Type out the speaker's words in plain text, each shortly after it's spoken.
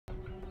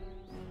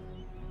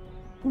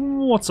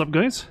What's up,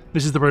 guys?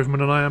 This is the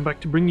Rifleman and I am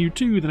back to bring you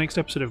to the next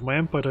episode of my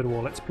Empire Total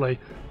War Let's Play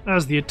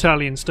as the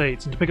Italian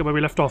states. And to pick up where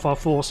we left off, our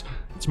force,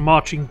 it's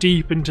marching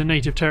deep into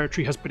native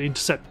territory, has been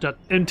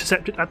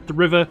intercepted at the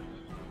river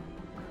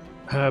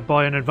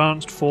by an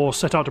advanced force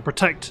set out to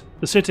protect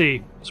the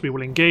city. So we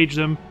will engage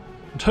them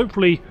and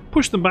hopefully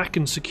push them back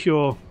and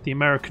secure the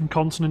American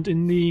continent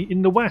in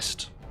the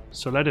west.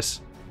 So let us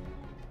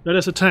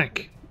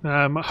attack.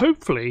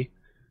 Hopefully,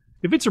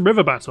 if it's a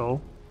river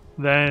battle,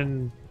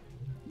 then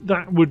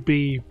that would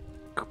be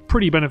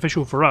pretty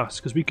beneficial for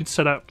us, because we could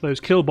set up those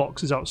kill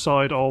boxes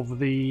outside of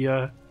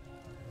the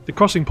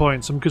crossing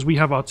points, and because we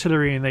have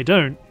artillery and they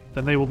don't,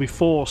 then they will be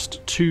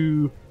forced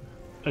to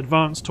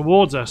advance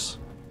towards us.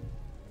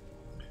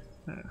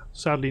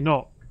 Sadly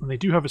not. And they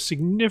do have a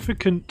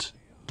significant...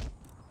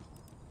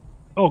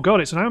 Oh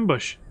god, it's an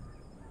ambush!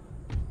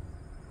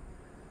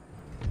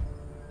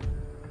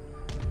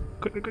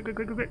 Quick, quick, quick, quick,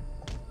 quick, quick!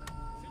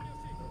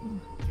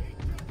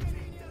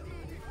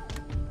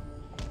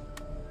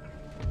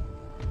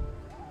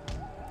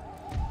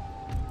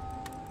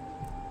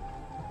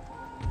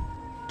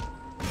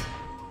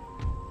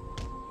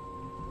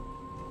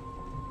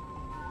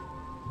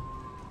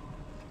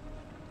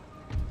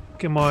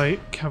 Get my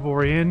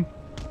cavalry in.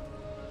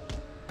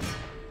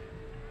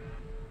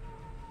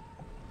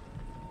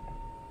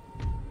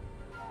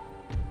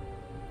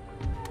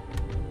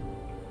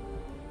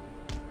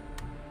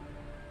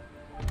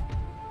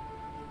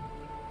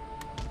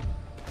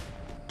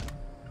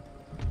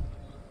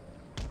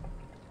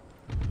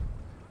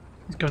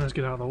 These gunners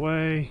get out of the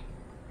way.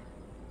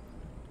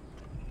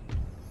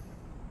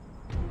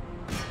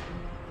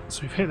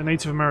 So we've hit the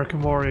Native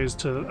American warriors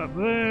to up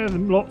there.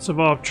 Lots of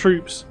our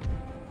troops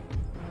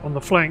on the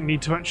flank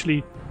need to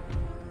actually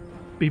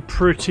be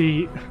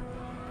do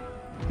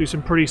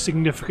some pretty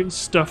significant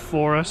stuff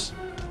for us.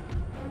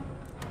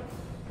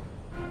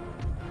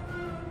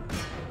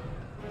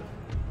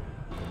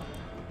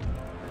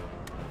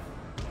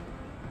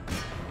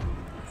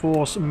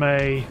 Force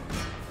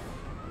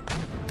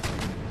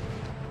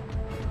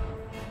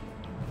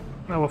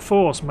our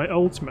force may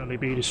ultimately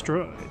be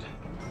destroyed.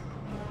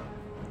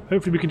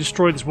 Hopefully we can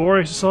destroy this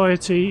warrior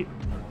society.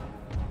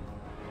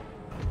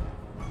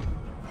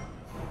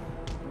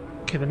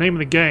 Okay, the name of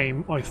the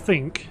game, I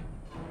think,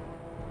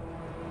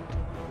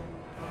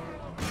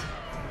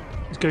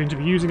 is going to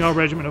be using our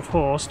regiment of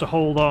horse to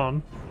hold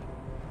on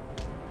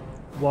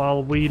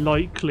while we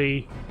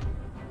likely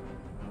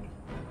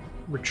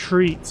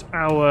retreat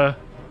our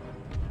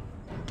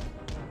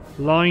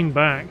line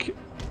back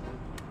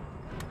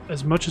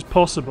as much as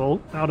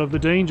possible out of the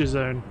danger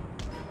zone.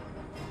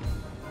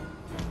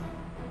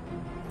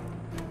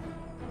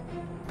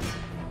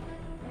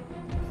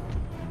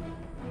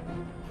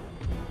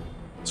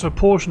 So a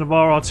portion of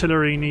our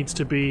artillery needs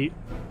to be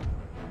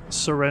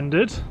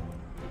surrendered.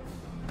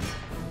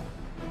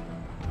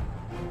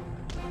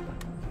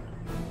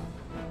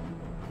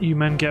 You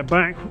men get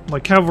back.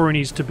 My cavalry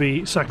needs to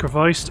be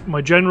sacrificed.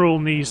 My general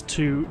needs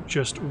to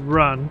just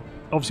run.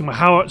 Obviously my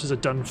howitzers are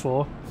done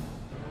for.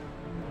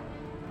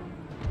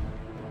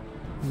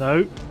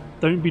 No,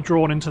 don't be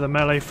drawn into the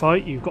melee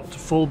fight. You've got to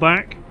fall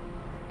back.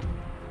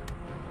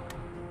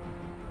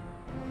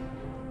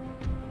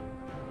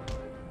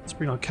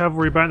 Bring our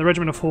cavalry back. The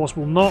regiment of horse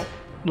will not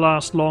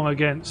last long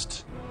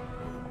against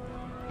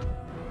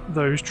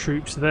those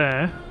troops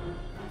there.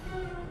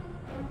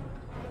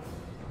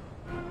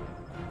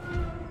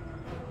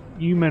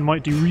 You men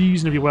might do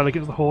reasonably well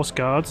against the horse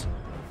guards.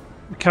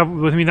 I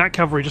mean, that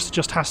cavalry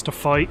just has to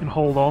fight and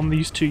hold on.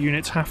 These two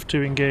units have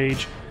to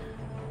engage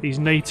these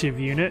native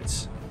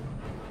units.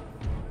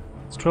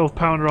 This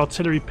 12-pounder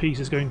artillery piece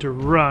is going to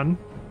run.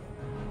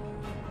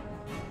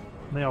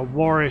 They are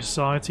warrior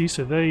society,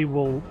 so they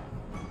will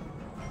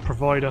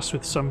provide us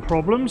with some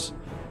problems.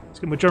 Let's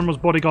get my general's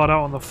bodyguard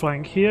out on the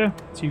flank here.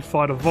 So you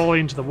fired a volley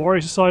into the warrior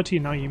society,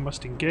 and now you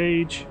must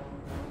engage.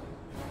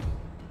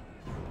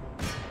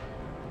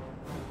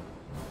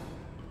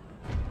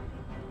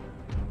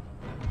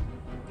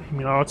 I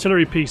mean, our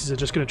artillery pieces are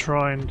just going to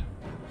try and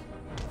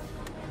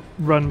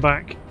run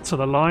back to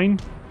the line.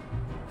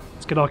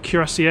 Let's get our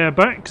cuirassiers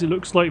back, because it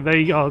looks like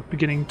they are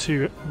beginning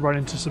to run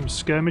into some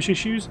skirmish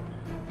issues.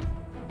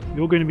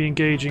 You're going to be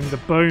engaging the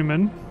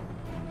bowmen.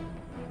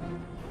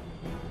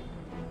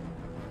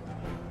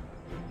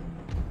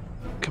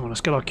 Come on,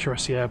 let's get our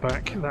cuirassiers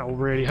back. That will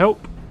really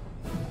help.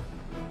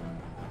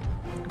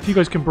 If you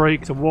guys can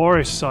break the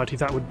warrior society,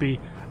 that would be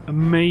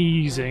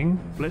amazing.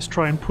 Let's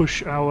try and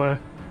push our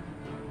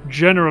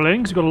general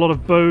in, because we've got a lot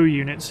of bow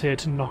units here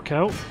to knock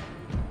out.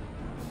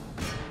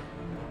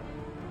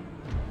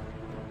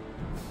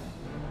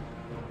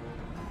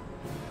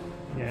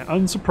 Yeah,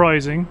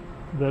 unsurprising,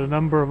 the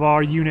number of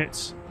our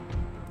units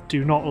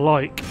do not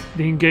like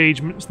the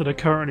engagements that are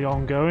currently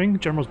ongoing.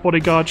 General's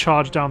bodyguard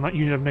charged down that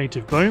unit of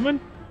native bowmen.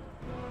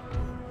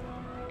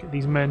 Get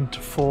these men to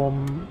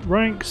form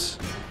ranks.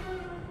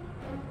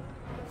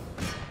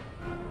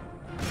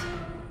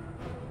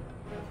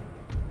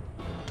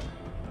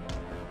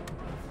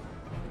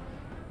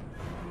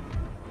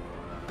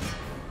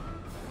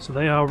 So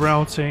they are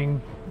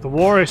routing. The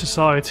Warrior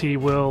Society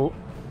will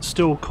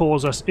still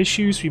cause us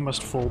issues. We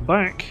must fall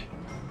back.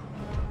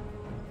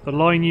 The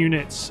line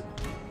units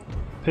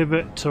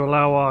pivot to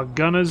allow our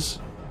gunners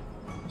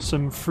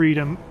some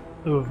freedom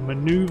of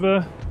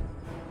maneuver.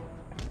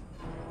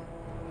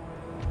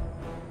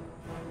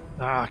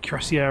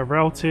 Cuirassier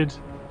routed.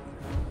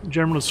 The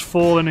general has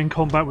fallen in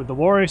combat with the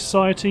Warrior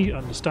Society.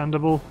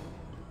 Understandable.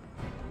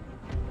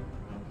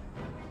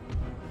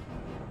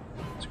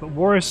 So we've got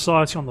Warrior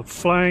Society on the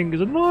flank.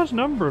 There's a large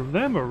number of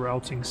them are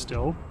routing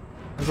still,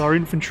 as our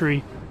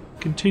infantry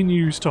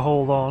continues to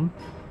hold on.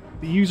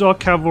 We use our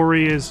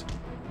cavalry as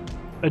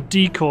a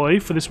decoy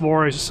for this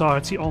Warrior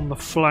Society on the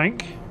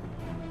flank.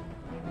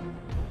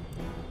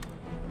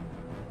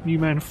 New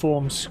men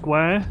form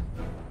square.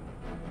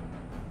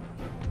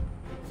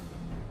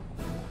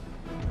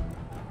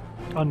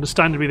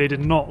 Understandably, they did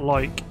not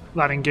like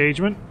that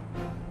engagement.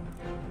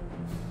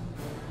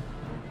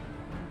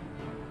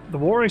 The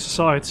Warrior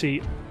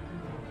Society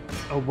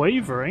are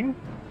wavering.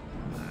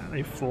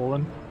 They've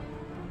fallen.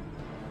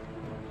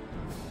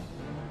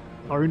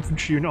 Our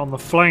infantry unit on the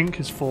flank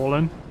has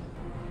fallen.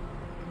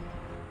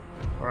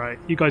 Alright,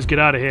 you guys get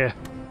out of here.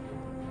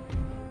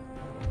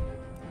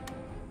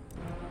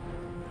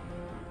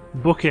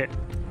 Book it.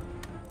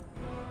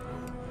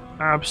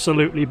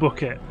 Absolutely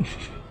book it.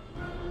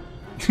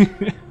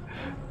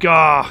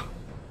 Gah!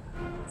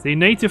 The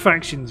native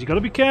factions, you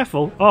gotta be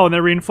careful. Oh, and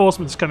their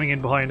reinforcements coming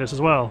in behind us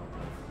as well.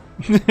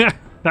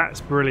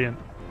 That's brilliant.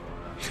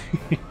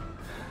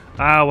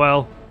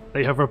 Well,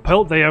 they have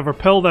repelled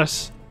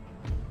us.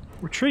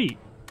 Retreat.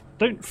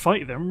 Don't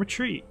fight them,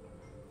 retreat.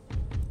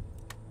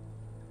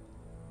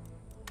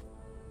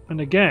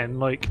 And again,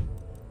 like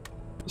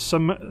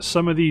some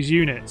of these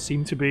units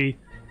seem to be,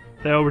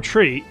 they'll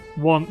retreat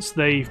once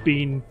they've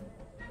been,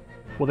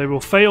 well, they will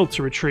fail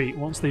to retreat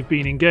once they've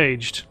been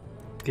engaged.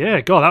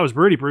 Yeah, God, that was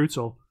really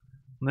brutal.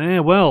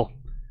 Yeah, well,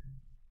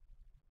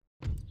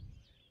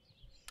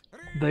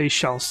 they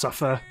shall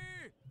suffer.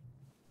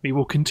 We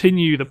will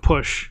continue the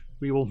push.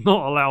 We will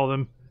not allow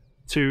them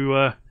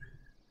to.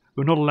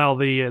 We will not allow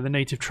the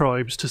native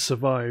tribes to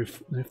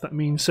survive. And if that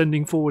means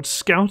sending forward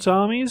scout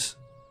armies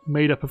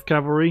made up of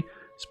cavalry,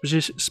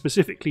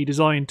 specifically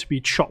designed to be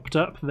chopped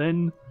up,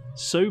 then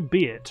so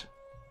be it.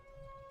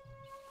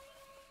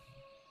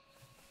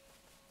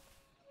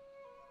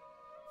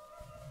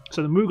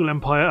 So the Mughal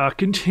Empire are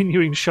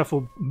continuing to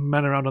shuffle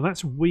men around, and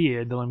that's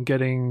weird that I'm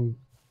getting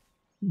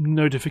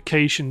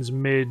notifications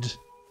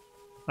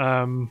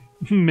mid-turn.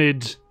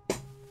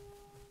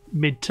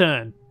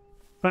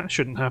 That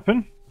shouldn't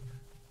happen.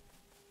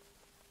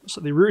 So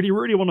they really,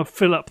 really want to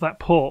fill up that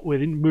port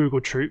with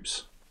Mughal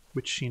troops,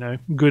 which, you know,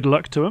 good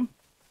luck to them.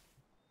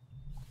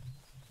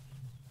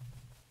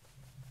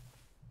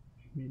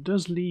 It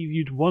does leave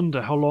you to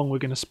wonder how long we're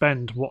going to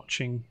spend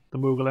watching the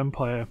Mughal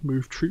Empire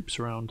move troops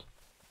around.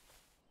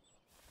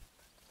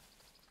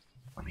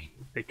 I mean,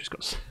 they've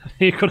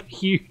got a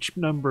huge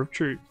number of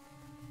troops.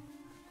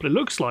 But it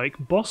looks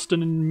like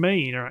Boston and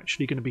Maine are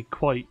actually going to be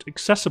quite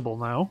accessible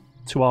now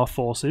to our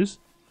forces.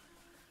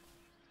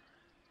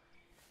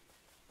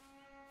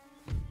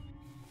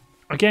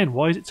 Again,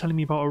 why is it telling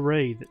me about a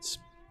raid that's...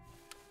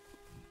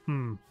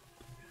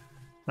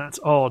 That's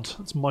odd.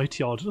 That's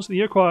mighty odd. The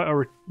Iroquois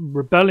are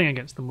rebelling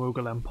against the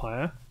Mughal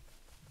Empire,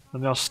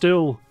 and they are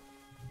still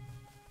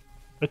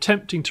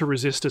attempting to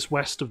resist us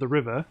west of the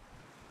river.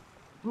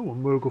 Oh, a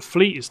Mughal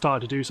fleet is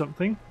starting to do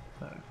something.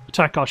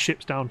 Attack our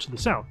ships down to the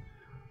south.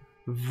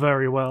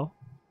 Very well.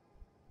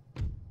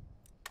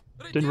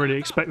 Didn't really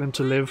expect them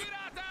to live.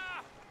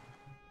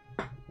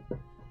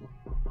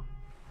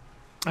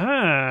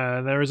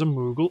 There is a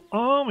Mughal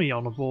army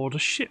on board a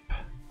ship.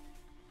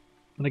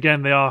 And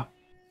again, they are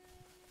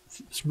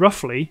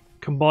roughly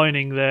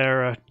combining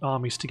their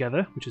armies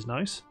together, which is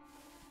nice.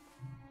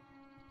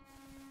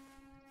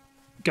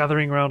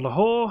 Gathering around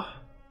Lahore.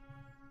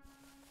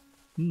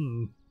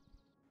 Yeah,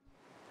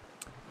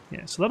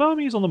 so that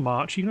army is on the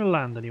march. Are you going to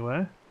land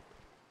anywhere?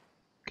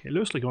 Okay, it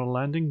looks like you want to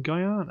land in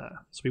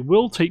Guyana. So we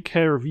will take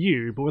care of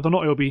you, but whether or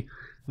not it'll be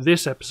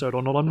this episode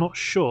or not, I'm not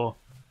sure.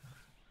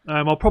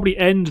 I'll probably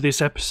end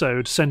this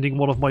episode sending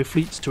one of my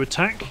fleets to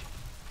attack.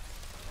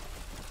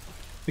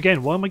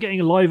 Again, why am I getting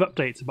live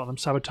updates about them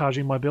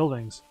sabotaging my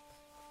buildings?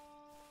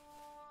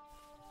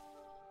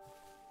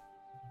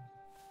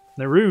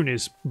 Naroon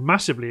is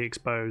massively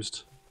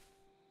exposed.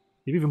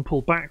 They've even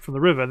pulled back from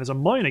the river. There's a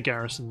minor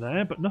garrison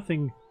there, but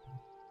nothing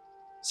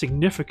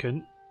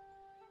significant.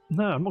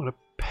 No, I'm not going to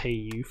pay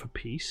you for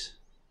peace.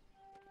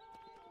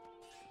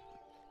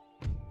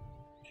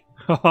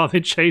 Oh, they're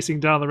chasing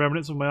down the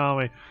remnants of my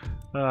army.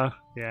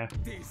 Yeah.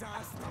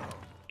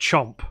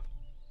 Chomp.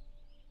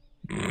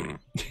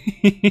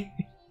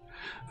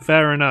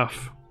 Fair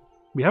enough.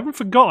 We haven't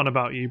forgotten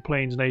about you,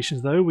 Plains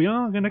Nations, though. We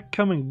are going to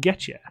come and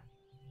get you.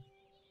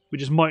 We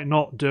just might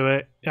not do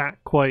it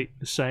at quite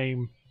the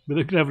same,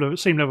 with the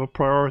same level of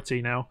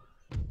priority now.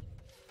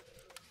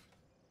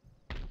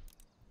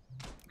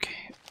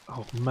 Okay.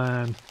 Oh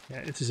man,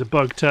 yeah, this is a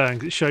bug turn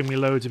because it's showing me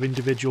loads of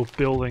individual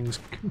buildings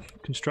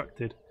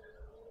constructed.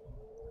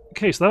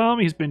 Okay, so that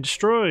army has been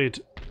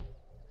destroyed.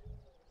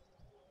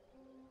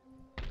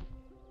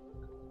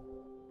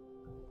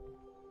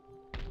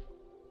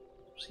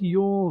 So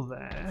you're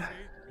there.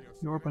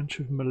 You're a bunch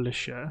of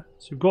militia.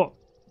 So we've got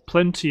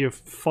plenty of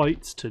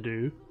fights to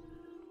do.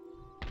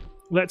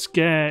 Let's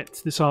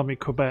get this army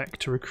Quebec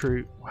to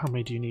recruit. How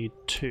many do you need?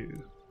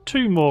 2.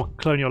 2 more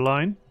colonial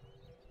line.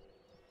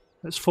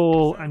 Let's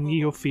fall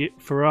Agnillo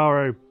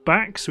Ferraro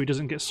back so he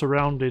doesn't get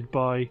surrounded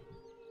by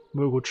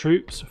Mughal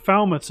troops.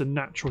 Falmouth's a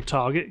natural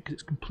target because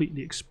it's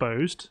completely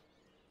exposed.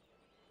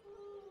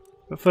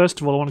 But first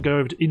of all I want to go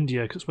over to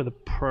India because that's where the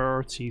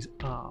priorities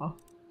are.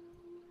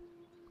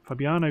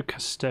 Fabiano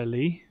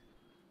Castelli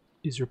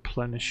is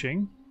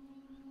replenishing.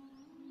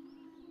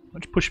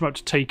 Let's push him up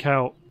to take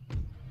out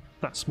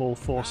that small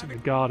force in the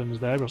gardens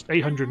there. We've lost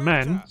 800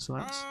 men, so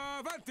that's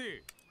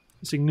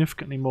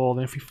significantly more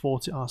than if we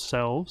fought it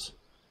ourselves.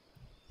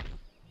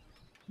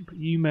 But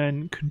you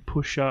men can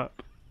push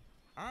up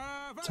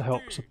to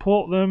help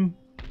support them.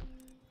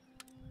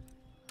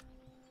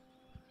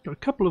 Got a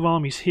couple of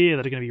armies here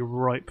that are going to be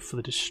ripe for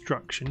the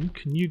destruction.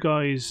 Can you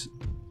guys...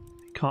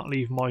 Can't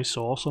leave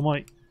Mysore, so I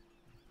might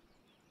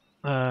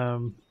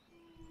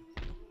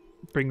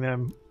bring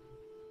them...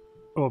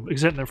 or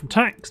exempt them from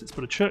tax. Let's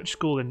put a church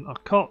school in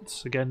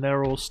Arcot. Again,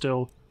 they're all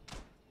still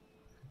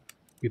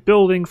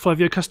rebuilding.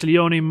 Flavio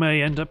Castiglione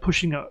may end up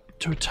pushing up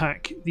to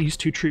attack these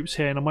 2 troops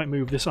here, and I might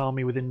move this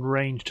army within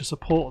range to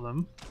support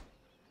them.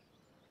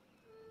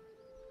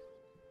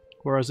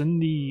 Whereas in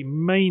the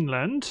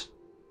mainland,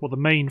 or the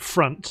main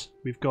front,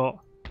 we've got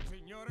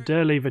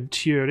Dele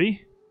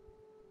Venturi,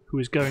 who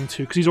is going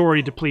to, because he's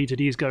already depleted,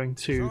 he's going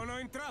to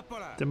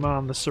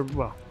demand the,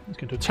 well, he's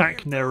going to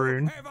attack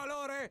Nerun.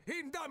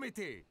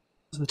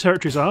 So the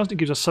territory is ours. It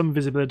gives us some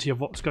visibility of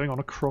what's going on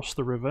across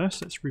the river.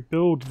 So let's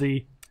rebuild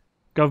the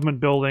government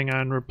building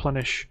and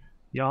replenish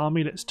the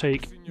army. Let's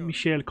take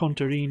Michele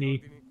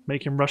Contarini,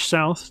 make him rush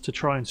south to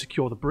try and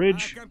secure the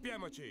bridge.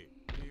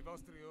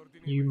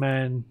 You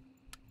men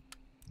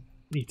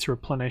need to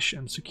replenish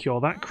and secure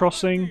that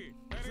crossing.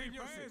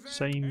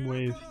 Same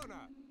with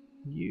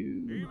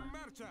you.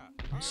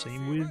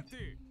 Same with...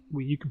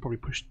 well, you can probably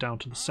push down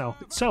to the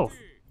south itself.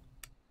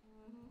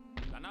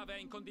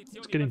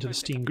 Let's get into the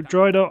steam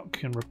dry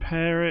dock and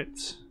repair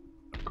it.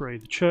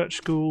 Upgrade the church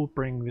school.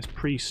 Bring this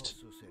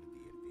priest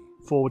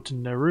forward to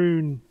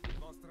Nerun.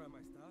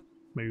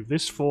 Move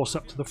this force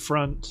up to the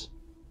front.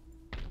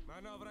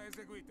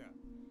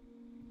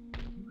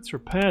 Let's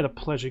repair the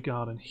pleasure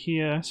garden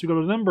here. So we've got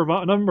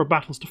a number of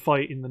battles to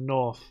fight in the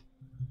north.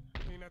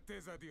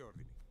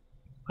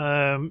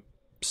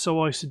 So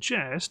I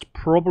suggest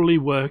probably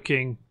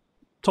working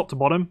top to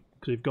bottom,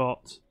 because we've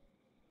got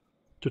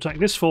to attack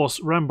this force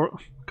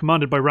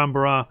commanded by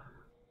Rambara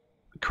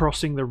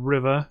crossing the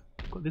river.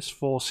 We've got this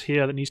force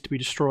here that needs to be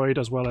destroyed,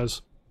 as well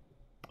as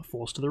a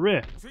force to the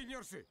rear.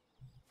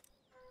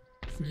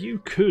 You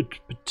could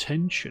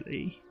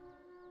potentially...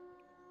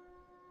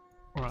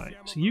 Right,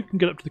 so you can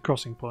get up to the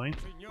crossing point.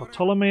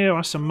 Bartolomeo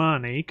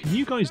Assamani, can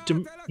you guys...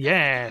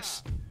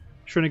 yes!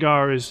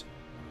 Srinagar is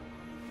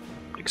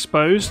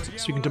exposed,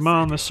 so we can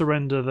demand the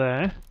surrender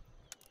there.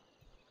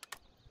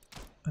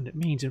 And it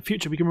means in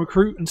future we can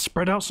recruit and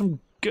spread out some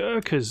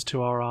Gurkhas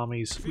to our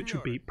armies, which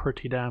would be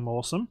pretty damn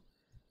awesome.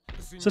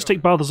 So let's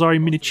take Baldassare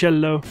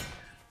Minicello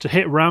to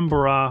hit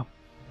Rambara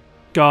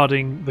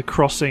guarding the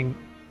crossing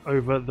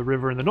over the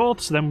river in the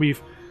north. So then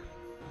we've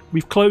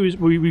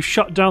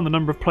shut down the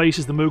number of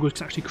places the Mughals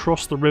can actually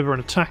cross the river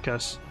and attack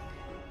us.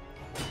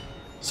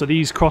 So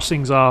these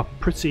crossings are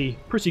pretty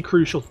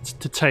crucial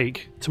to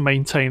take to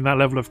maintain that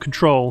level of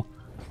control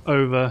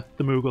over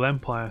the Mughal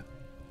Empire.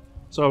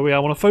 So yeah, I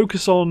want to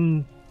focus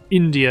on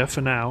India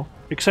for now,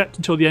 except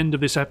until the end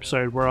of this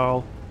episode, where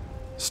I'll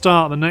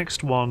start the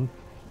next one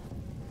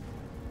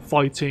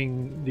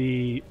fighting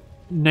the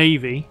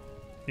Navy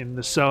in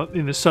the South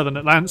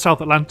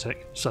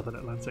Atlantic, so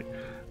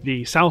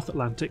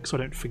I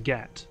don't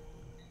forget.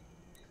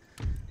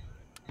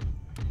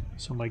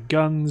 So my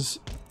guns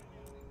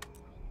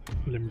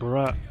limber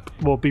up,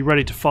 will be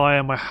ready to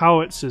fire. My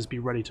howitzers be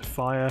ready to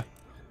fire,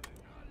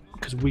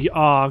 because we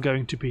are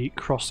going to be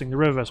crossing the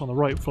river. So on the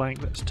right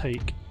flank, let's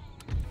take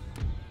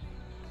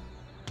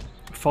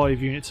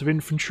 5 units of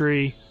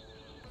infantry.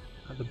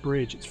 At the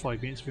bridge, it's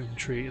 5 units of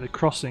infantry. At the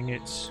crossing,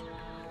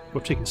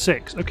 we've taken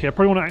 6. Okay, I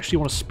probably want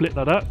to split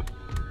that up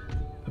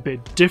a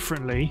bit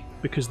differently,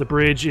 because the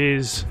bridge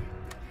is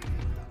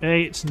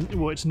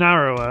it's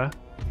narrower.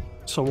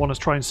 So I want to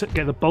try and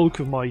get the bulk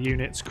of my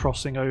units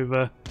crossing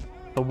over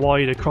the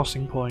wider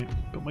crossing point.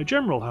 But my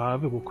general,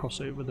 however, will cross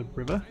over the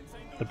river,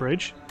 the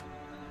bridge.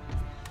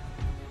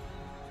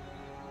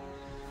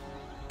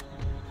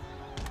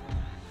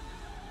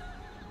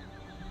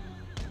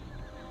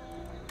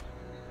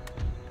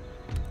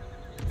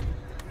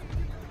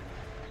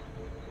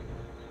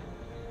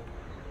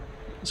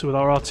 So with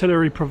our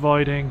artillery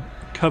providing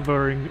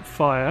covering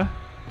fire,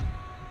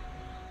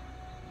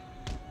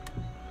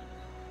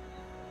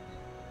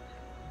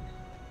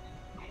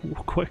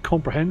 quite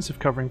comprehensive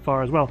covering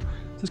fire as well. So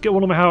let's get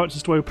one of my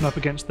howitzers to open up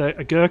against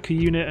a Gurkha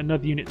unit,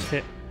 another unit to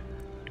hit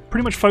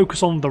pretty much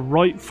focus on the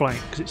right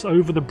flank, because it's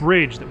over the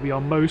bridge that we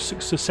are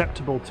most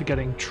susceptible to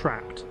getting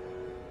trapped.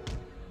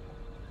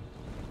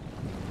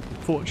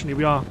 Fortunately,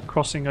 we are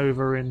crossing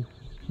over in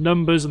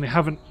numbers, and they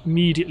haven't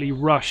immediately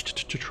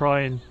rushed to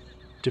try and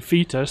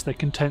defeat us. They're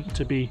content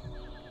to be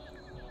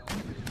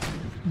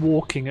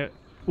walking at,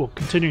 well,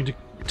 continuing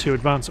to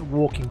advance at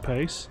walking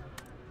pace.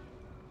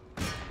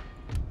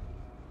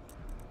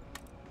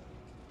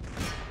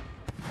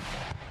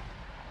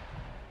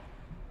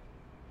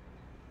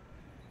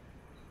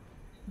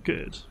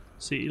 Good.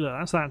 See,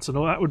 look,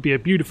 that would be a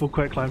beautiful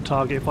quick climb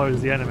target if I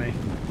was the enemy.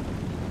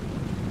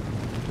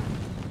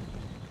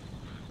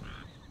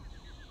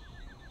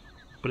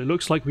 But it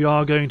looks like we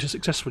are going to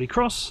successfully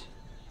cross.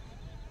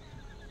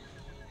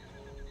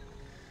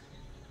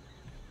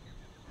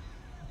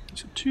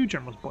 So 2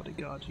 General's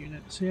Bodyguard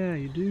units. Yeah,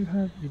 you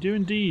do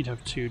indeed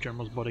have 2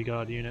 General's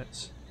Bodyguard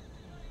units.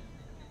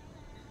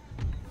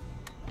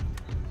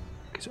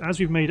 Okay, so as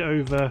we've made it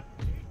over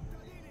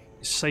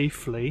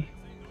safely,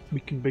 we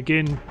can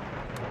begin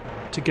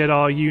to get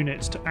our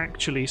units to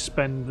actually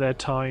spend their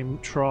time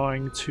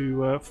trying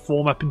to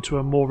form up into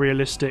a more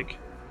realistic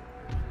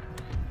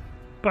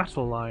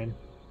battle line.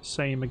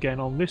 Same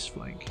again on this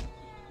flank.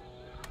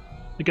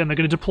 Again, they're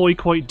going to deploy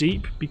quite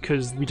deep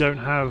because we don't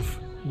have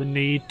the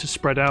need to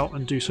spread out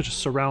and do such a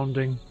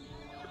surrounding...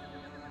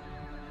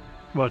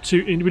 Well,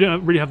 we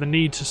don't really have the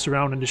need to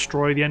surround and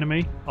destroy the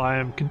enemy. I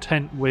am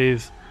content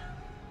with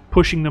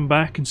pushing them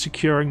back and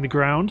securing the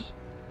ground.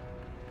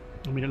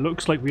 I mean, it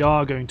looks like we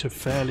are going to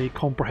fairly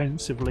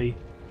comprehensively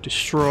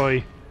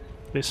destroy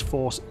this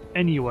force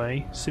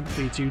anyway,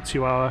 simply due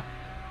to our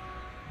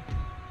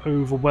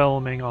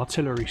overwhelming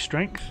artillery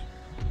strength.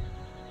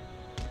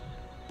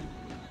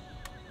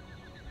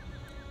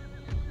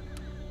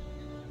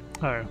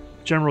 Oh,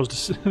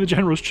 the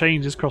General's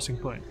changed his crossing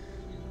point.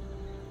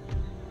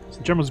 So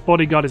the General's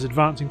bodyguard is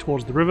advancing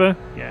towards the river.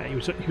 Yeah, he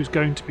was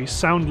going to be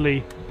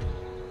soundly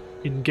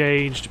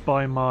engaged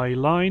by my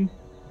line.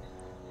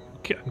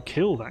 And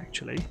killed,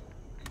 actually.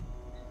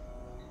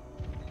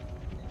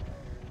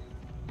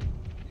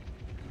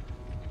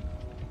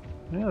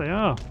 There they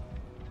are.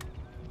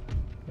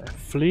 They're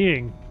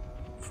fleeing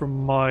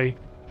from my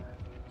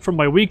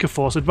weaker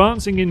force,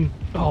 advancing in...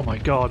 Oh my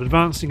god,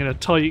 advancing in a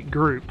tight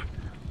group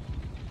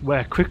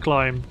where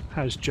quicklime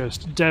has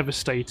just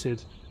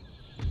devastated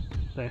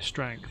their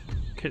strength.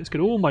 Okay, let's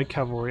get all my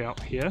cavalry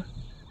out here,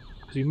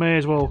 because we may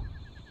as well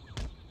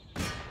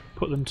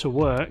put them to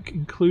work,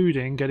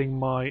 including getting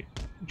my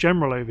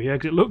general over here,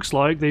 because it looks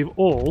like they've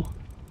all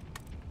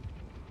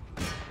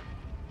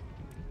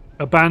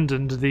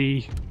abandoned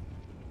their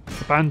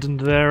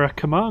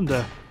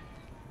commander.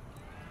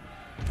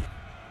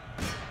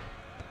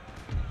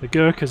 The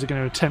Gurkhas are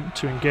going to attempt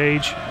to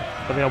engage,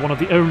 but they are one of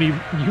the only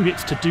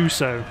units to do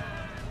so.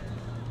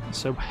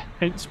 So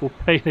hence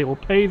they will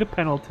pay the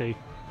penalty.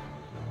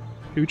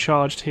 Who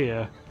charged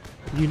here?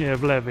 Unit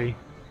of levy.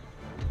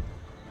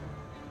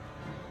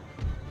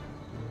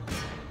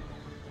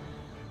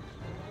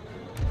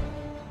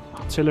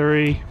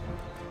 Artillery,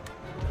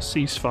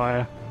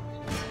 ceasefire.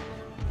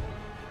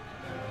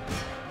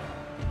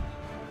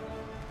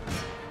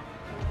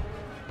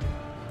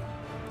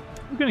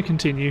 We're going to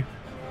continue.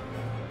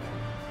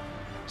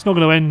 It's not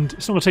going to end.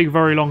 It's not going to take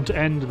very long to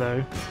end,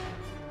 though.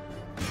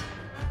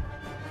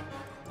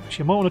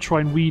 Actually, I might want to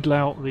try and wheedle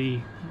out the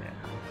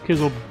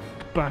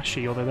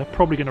Kizilbashi, although they're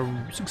probably going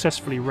to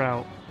successfully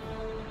rout.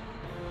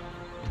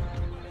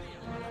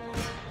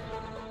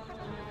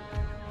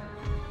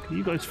 Okay,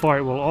 you guys fire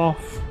it well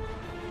off.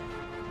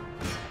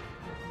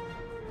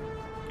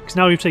 Because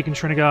now we've taken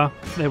Srinagar,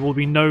 there will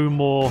be no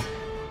more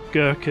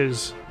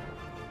Gurkhas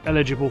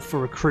eligible for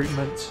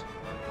recruitment.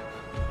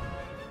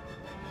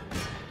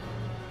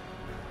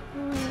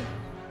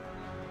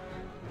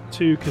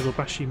 Two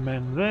Kizilbashi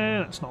men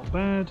there, that's not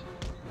bad.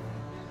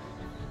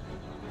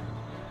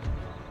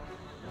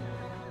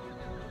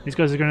 These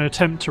guys are going to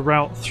attempt to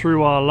rout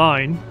through our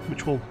line,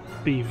 which will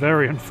be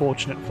very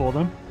unfortunate for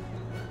them.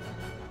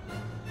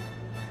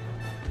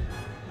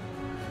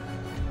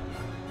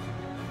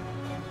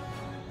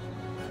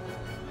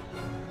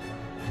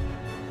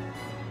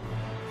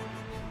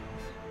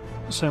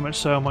 So much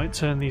so I might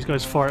turn these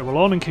guys fire it well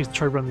on in case they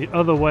try to run the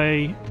other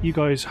way. You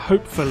guys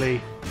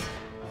hopefully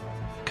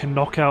can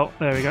knock out...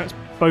 There we go. It's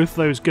both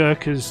those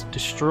Gurkhas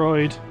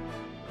destroyed.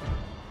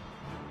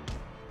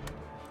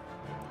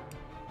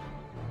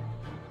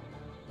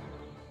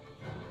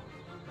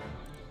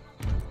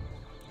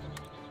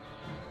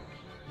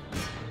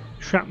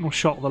 Shrapnel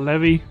shot the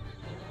levy.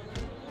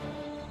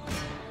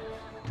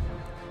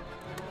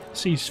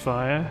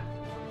 Ceasefire.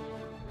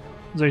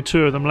 There's only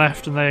 2 of them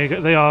left, and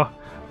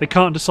they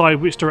can't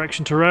decide which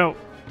direction to route,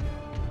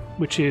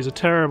 which is a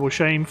terrible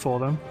shame for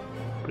them.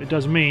 But it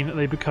does mean that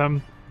they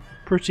become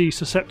pretty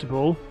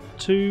susceptible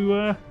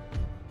to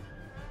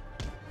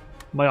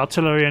my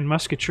artillery and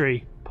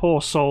musketry.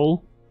 Poor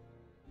soul.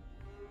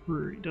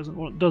 He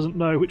doesn't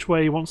know which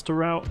way he wants to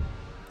route.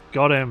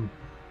 Got him.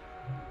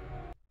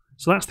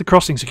 So that's the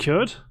crossing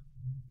secured.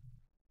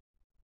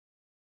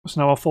 So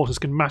now our forces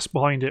can mass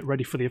behind it,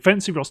 ready for the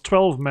offensive. We've lost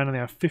 12 men and they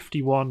have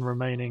 51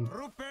 remaining.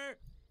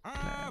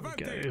 There we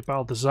go.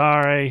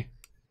 Baldassare.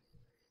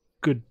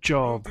 Good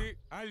job.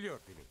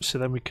 So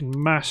then we can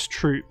mass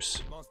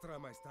troops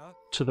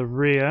to the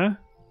rear.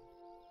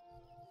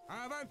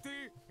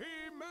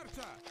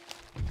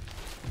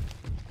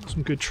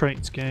 Some good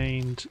traits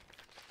gained.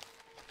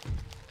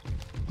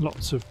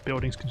 Lots of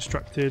buildings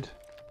constructed.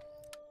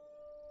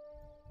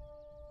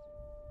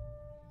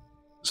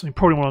 So we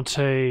probably want to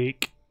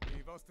take...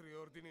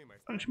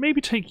 Actually,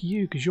 maybe take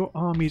you, because your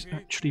army is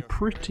actually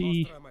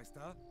pretty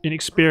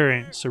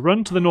inexperienced. So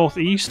run to the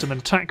northeast and then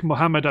attack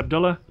Muhammad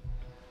Abdullah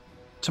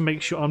to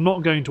make sure... I'm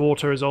not going to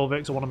auto-resolve it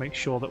because I want to make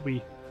sure that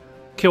we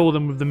kill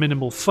them with the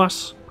minimal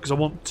fuss, because I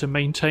want to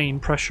maintain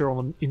pressure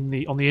on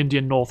the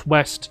Indian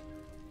northwest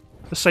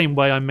the same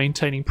way I'm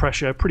maintaining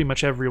pressure pretty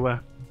much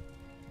everywhere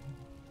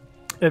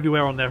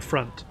on their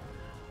front.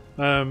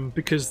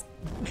 Because,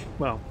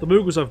 well, the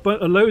Mughals have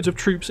loads of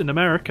troops in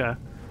America,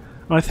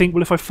 and I think,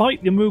 well, if I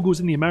fight the Mughals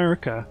in the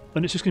America,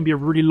 then it's just going to be a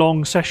really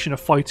long session of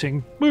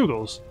fighting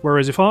Mughals.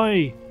 Whereas if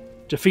I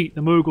defeat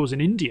the Mughals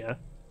in India,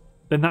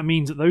 then that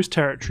means that those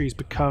territories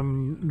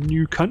become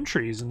new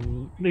countries,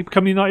 and they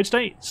become the United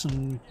States,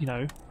 and, you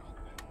know,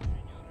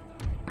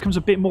 it becomes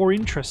a bit more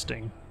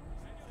interesting.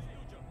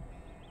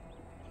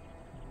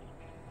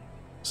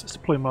 So let's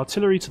deploy my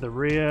artillery to the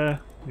rear.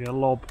 We're going to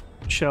lob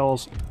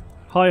shells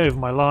high over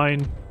my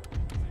line.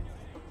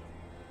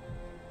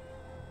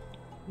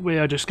 We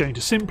are just going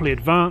to simply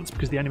advance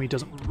because the enemy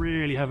doesn't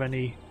really have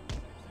any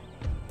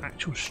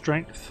actual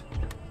strength.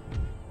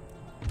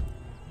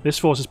 This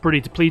force is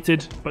pretty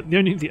depleted, but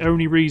the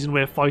only reason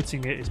we're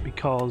fighting it is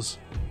because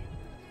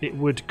it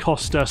would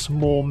cost us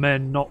more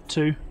men not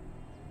to.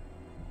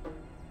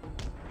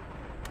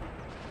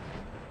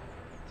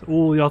 So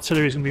all the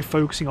artillery is going to be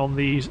focusing on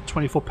these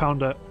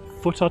 24-pounder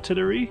foot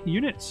artillery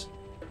units.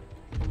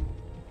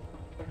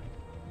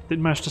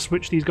 Didn't manage to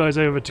switch these guys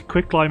over to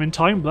quicklime in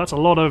time, but that's a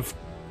lot of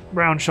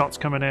round shots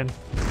coming in.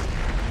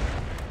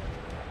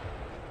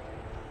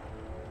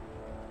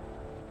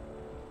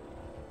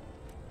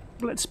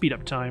 Let's speed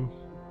up time.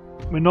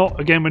 We're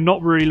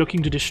not really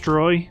looking to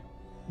destroy.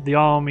 The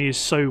army is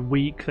so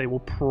weak they will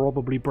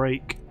probably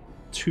break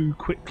too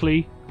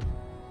quickly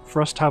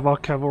for us to have our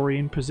cavalry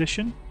in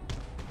position.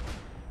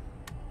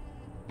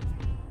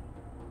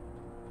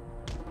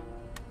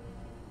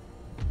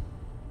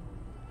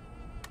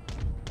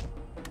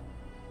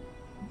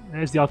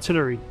 There's the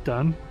artillery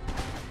done.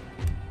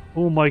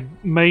 All my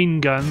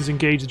main guns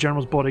engage the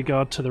general's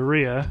bodyguard to the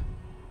rear.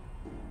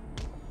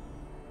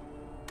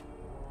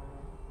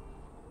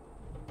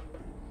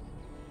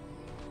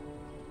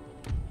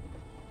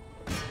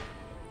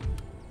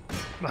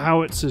 The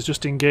howitzers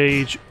just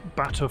engage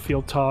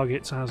battlefield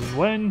targets as and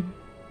when.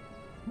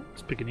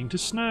 It's beginning to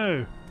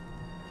snow.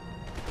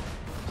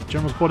 The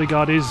general's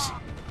bodyguard is...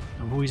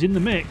 oh, he's in the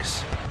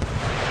mix.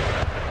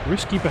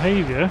 Risky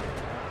behaviour.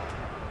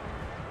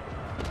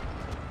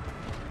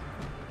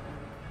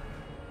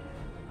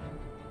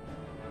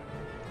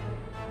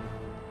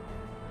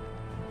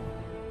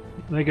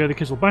 There go the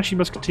Qizilbashi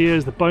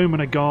musketeers, the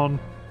bowmen are gone.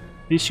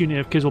 This unit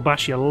of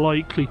Qizilbashi are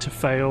likely to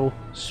fail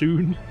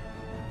soon.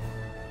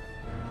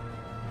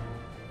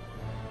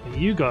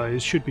 You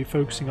guys should be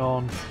focusing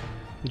on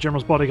the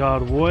general's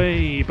bodyguard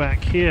way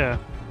back here.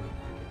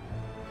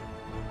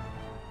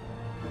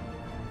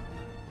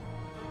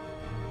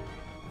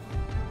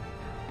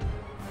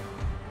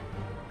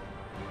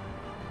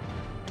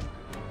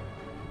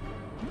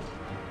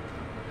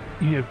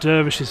 You have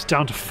dervishes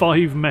down to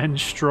 5 men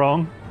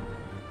strong.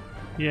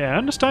 Yeah,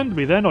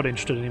 understandably they're not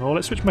interested anymore.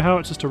 Let's switch my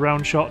howitzers to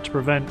round shot to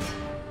prevent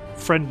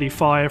friendly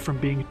fire from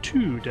being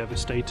too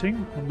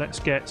devastating. And let's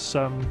get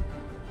some...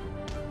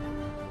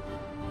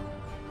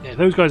 yeah,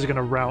 those guys are going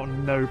to rout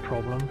no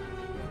problem.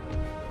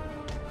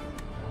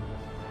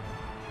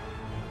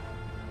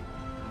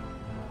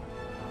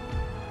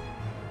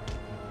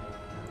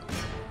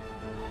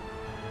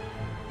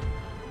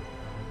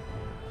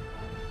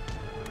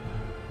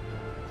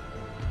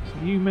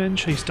 So you men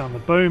chase down the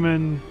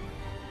bowmen.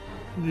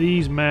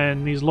 These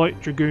men, these light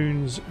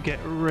dragoons, get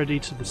ready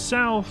to the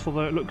south,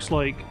 although it looks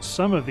like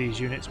some of these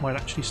units might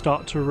actually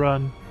start to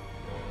run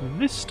in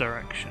this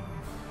direction.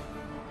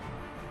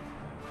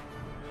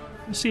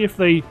 Let's see if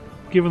they,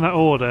 given that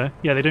order,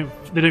 yeah, they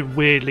don't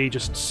weirdly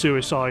just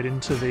suicide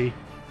into the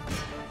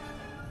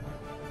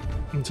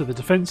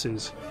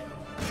defences.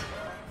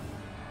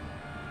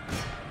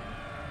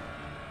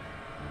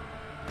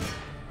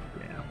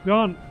 Yeah, we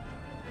aren't.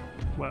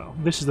 Well,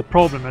 this is the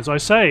problem, as I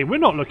say. We're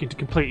not looking to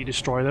completely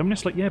destroy them. And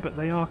it's like, yeah, but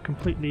they are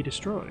completely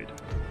destroyed.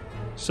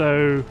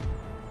 So,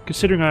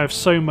 considering I have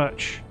so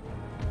much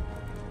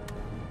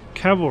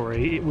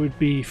cavalry, it would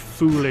be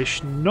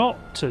foolish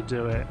not to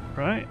do it,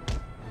 right?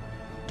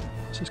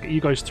 So let's get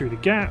you guys through the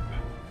gap.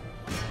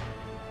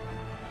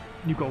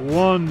 You've got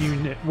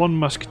one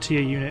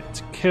musketeer unit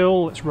to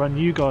kill. Let's run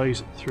you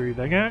guys through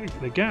the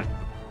gap.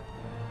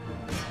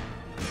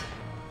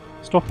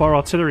 Stop our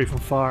artillery from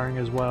firing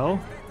as well.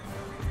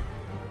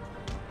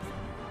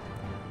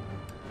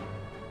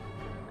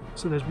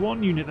 So there's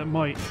one unit that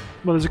might...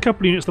 Well, there's a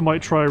couple of units that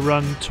might try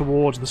run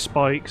towards the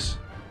spikes.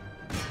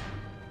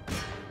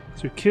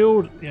 So we've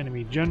killed the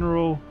enemy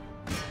general.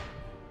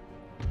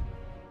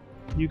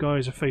 You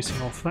guys are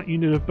facing off that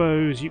unit of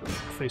bows. You guys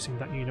are facing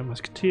that unit of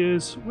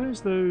musketeers.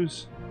 Where's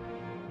those?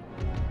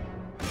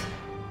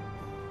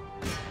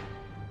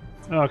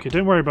 Oh, okay,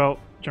 don't worry about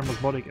General's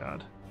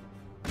bodyguard.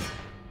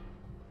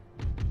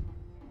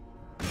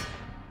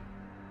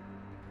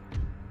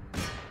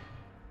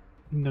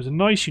 And there's a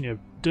nice unit of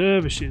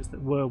dervishes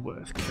that were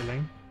worth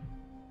killing.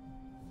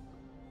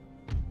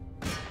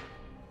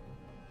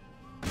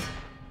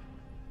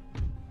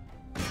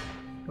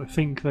 I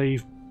think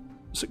they've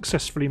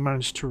successfully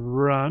managed to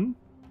run.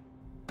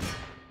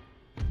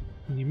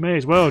 And you may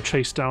as well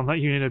chase down that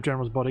unit of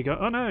General's bodyguard.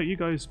 Oh no, you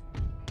guys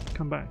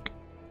come back.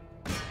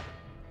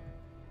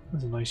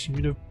 There's a nice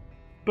unit of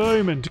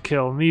bowmen to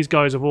kill, and these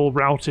guys have all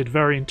routed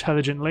very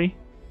intelligently.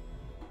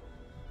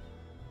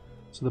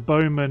 So the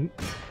bowmen...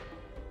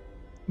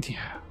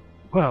 Yeah,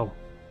 well...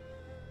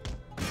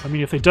 I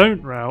mean, if they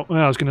don't rout...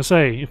 Well, I was going to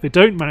say, if they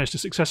don't manage to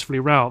successfully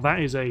rout,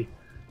 that is a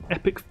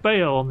epic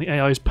fail on the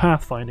AI's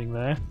pathfinding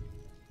there.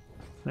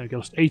 There we go,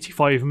 lost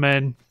 85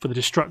 men for the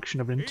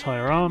destruction of an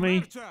entire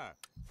army. So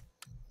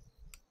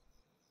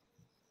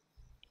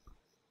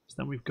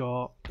then we've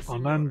got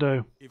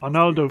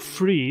Arnaldo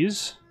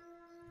Freeze.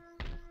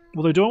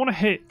 Although, do I want to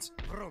hit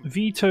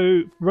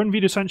run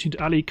Vito Sanchi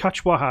into Ali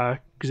Kachwaha?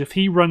 Because if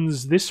he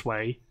runs this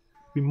way,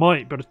 we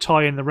might be able to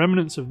tie in the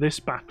remnants of this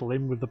battle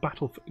in with the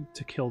battle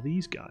to kill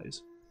these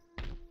guys.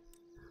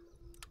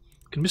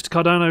 Can Mr.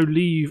 Cardano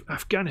leave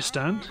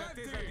Afghanistan?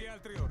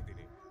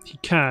 He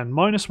can.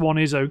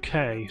 -1 is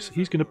okay, so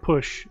he's going to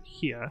push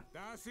here.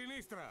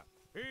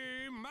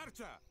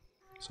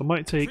 So I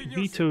might take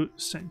Vito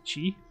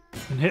Sanchi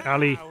and hit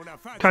Ali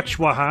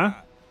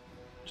Kachwaha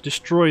to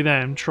destroy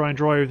them, try and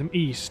drive them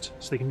east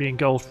so they can be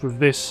engulfed with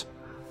this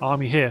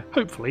army here.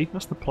 Hopefully,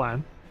 that's the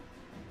plan.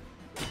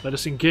 Let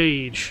us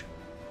engage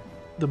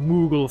the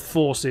Mughal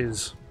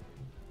forces.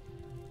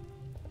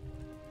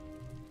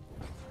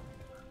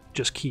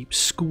 Just keep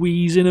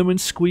squeezing them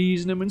and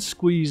squeezing them and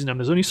squeezing them.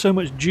 There's only so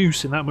much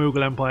juice in that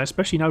Mughal Empire,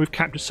 especially now we've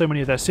captured so many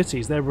of their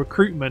cities. Their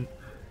recruitment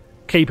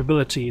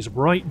capability is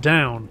right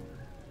down.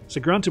 So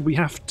granted, we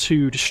have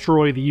to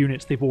destroy the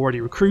units they've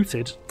already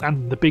recruited,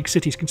 and the big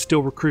cities can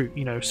still recruit,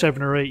 you know,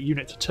 7 or 8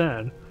 units a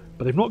turn,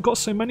 but they've not got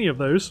so many of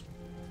those.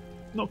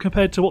 Not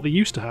compared to what they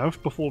used to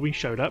have before we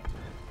showed up.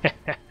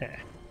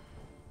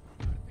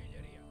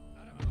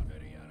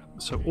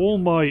 So all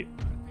my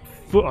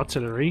foot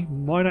artillery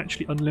might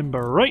actually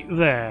unlimber right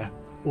there,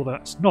 although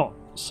that's not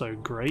so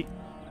great.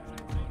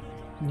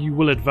 You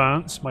will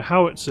advance. My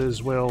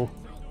howitzers will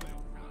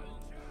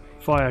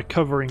fire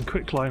covering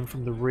quicklime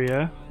from the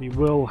rear. We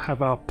will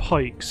have our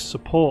pikes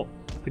support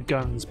the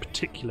guns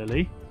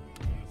particularly.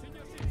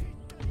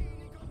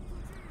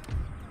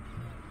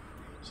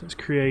 So let's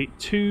create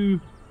 2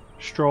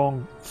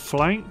 strong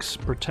flanks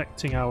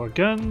protecting our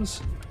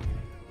guns.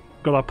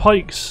 Got our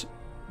pikes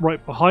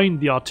right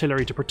behind the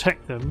artillery to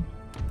protect them,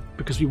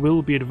 because we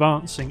will be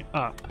advancing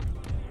up.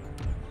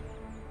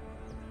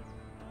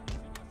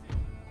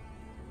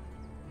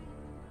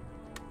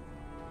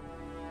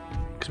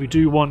 Because we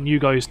do want you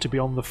guys to be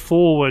on the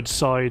forward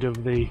side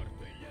of the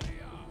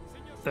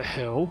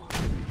hill.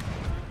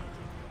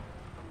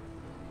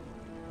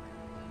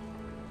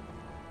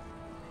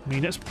 I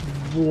mean, let's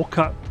walk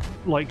up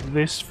like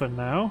this for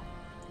now.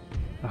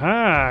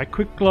 Aha!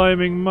 Quick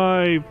climbing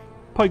my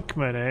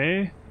pikemen,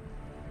 eh?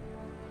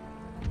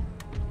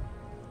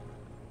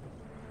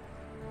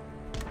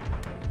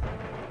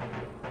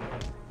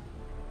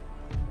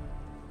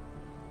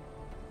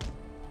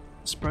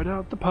 Spread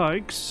out the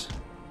pikes.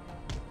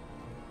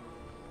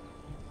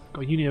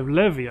 Got a unit of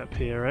levy up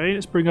here, eh?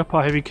 Let's bring up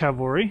our heavy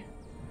cavalry.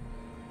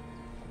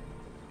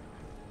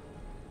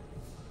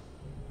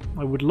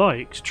 I would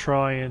like to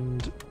try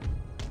and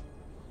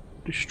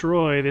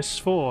destroy this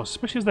force,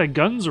 especially as their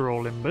guns are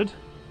all limbered.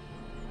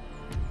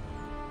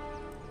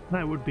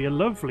 That would be a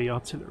lovely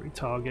artillery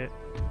target.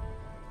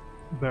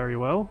 Very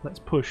well. Let's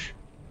push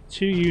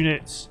 2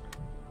 units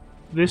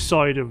this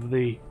side of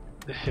the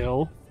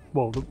hill.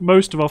 Well,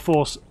 most of our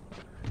force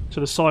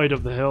to the side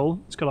of the hill.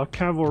 It's got our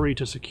cavalry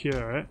to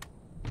secure it.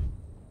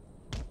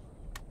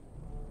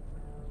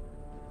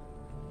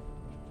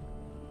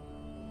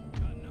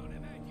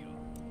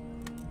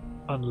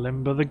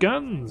 Unlimber the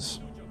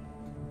guns,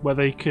 where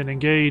they can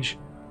engage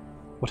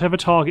whatever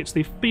targets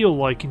they feel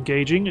like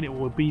engaging, and it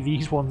will be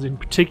these ones in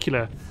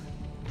particular.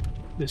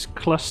 This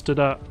clustered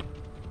up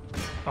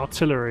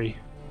artillery.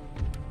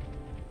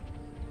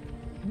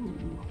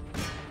 Ooh.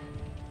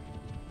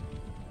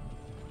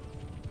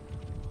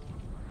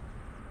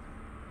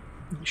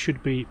 It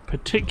should be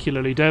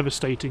particularly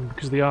devastating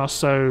because they are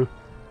so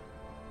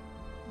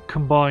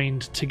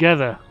combined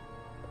together.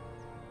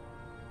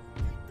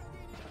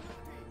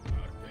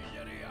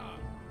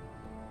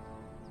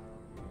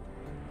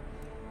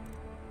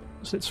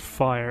 So let's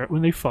fire.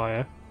 When they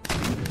fire,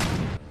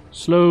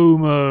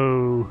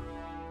 slow-mo.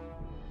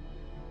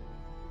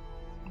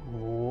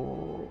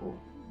 Oh,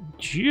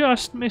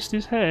 just missed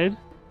his head.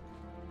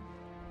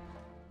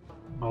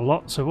 Oh,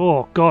 lots of...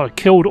 Oh, God.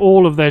 Killed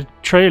all of their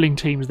trailing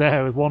teams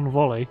there with one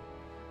volley.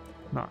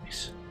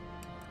 Nice.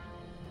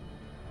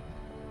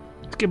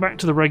 Let's get back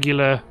to the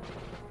regular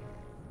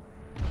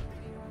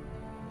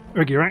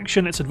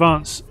action. Let's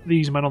advance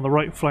these men on the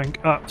right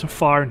flank up to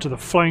fire into the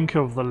flank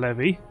of the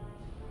levy.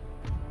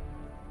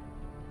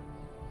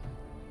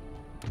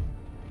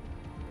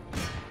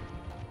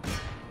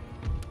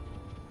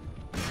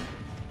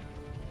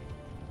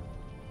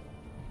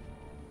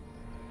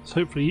 So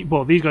hopefully,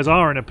 well, these guys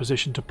are in a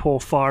position to pour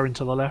fire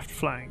into the left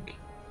flank.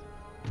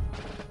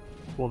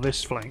 Or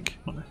this flank.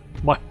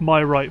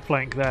 My right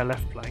flank, their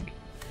left flank.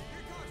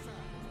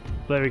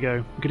 There we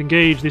go. We could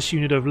engage this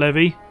unit of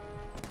levy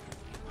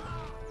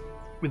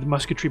with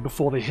musketry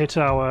before they hit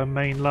our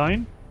main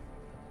line.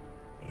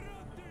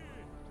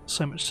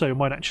 So much so, we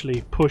might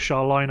actually push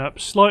our line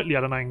up slightly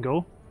at an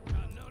angle.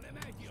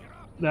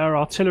 Their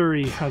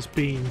artillery has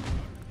been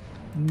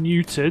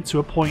neutered to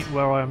a point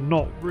where I am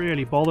not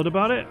really bothered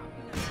about it.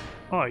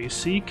 Oh, you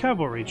see,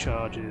 cavalry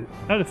charges.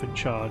 Elephant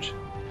charge.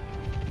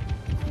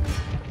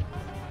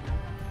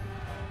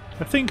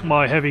 I think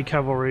my heavy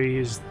cavalry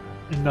is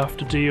enough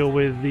to deal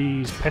with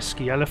these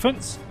pesky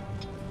elephants.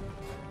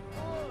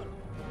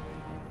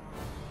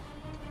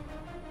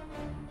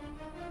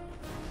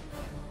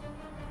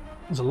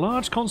 There's a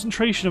large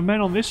concentration of men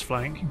on this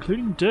flank,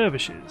 including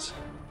dervishes.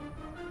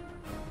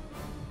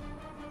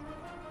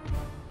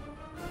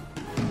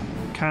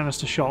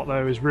 Canister shot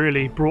though has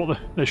really brought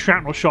the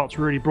shrapnel shots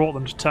really brought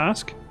them to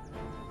task.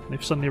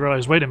 They've suddenly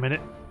realised, wait a minute.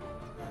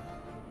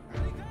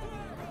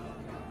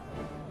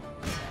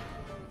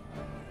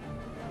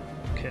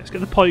 Okay, let's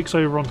get the pikes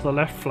over onto the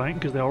left flank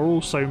because they are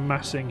also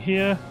massing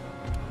here.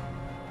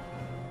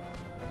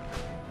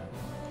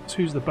 So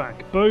who's the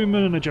back?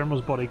 Bowman and a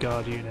general's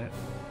bodyguard unit.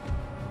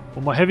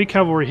 Well, my heavy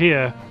cavalry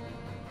here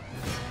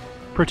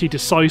pretty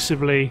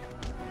decisively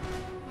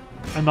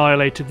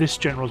annihilated this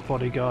general's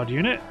bodyguard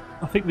unit.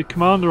 I think the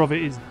commander of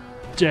it is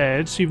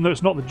dead, so even though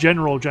it's not the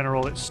general,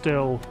 it's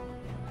still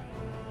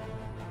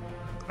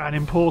an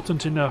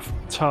important enough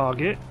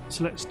target.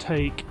 So let's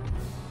take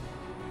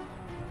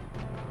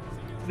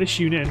this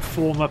unit and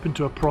form them up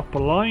into a proper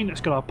line.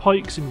 Let's get our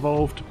pikes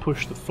involved to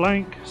push the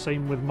flank.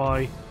 Same with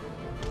my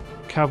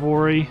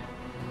cavalry.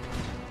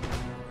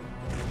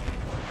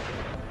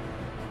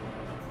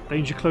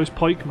 Danger close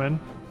pikemen.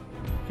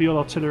 Field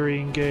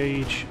artillery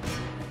engage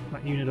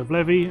that unit of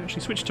levy.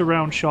 Actually switch to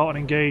round shot and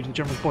engage the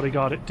general's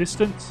bodyguard at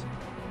distance.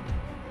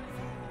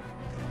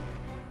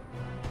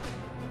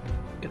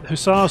 Get the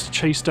hussars to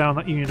chase down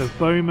that unit of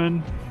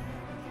bowmen.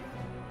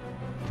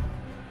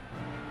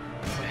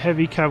 The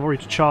heavy cavalry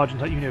to charge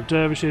into that unit of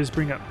dervishes.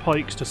 Bring up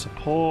pikes to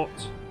support.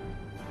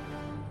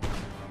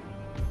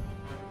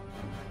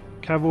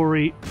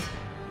 Cavalry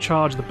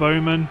charge the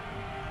bowmen.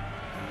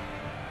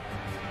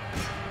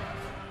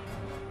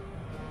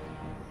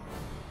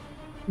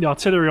 The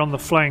artillery on the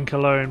flank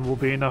alone will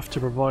be enough to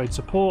provide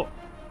support.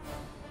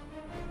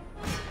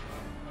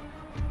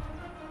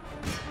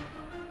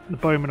 The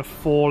bowmen are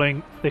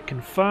falling thick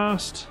and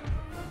fast.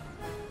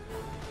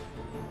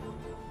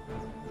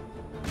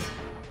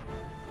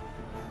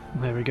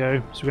 There we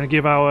go. So we're going to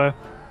give our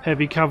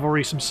heavy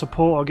cavalry some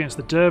support against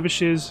the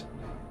dervishes.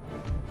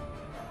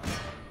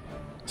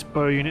 This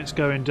bow unit's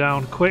going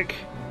down quick.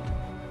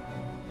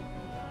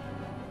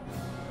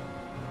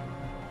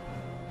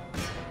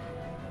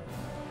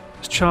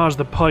 Charge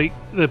the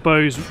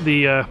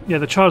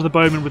charge the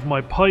bowmen with my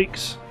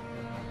pikes.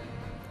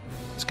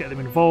 Let's get them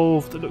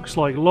involved. It looks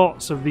like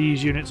lots of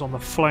these units on the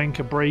flank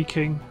are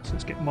breaking, so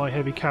let's get my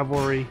heavy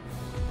cavalry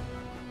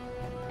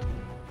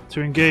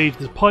to engage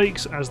the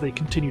pikes as they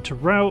continue to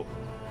rout.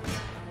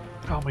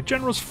 Oh, my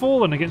general's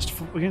fallen against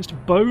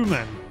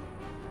bowmen.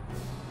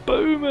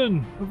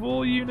 Bowmen of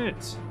all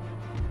units.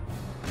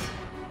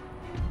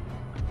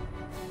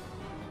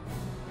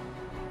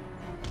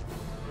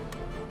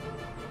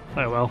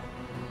 Oh well.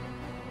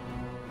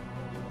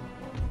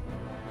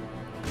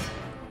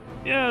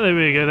 Yeah, there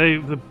we go.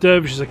 The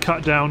dervishes are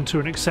cut down to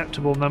an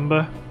acceptable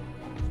number.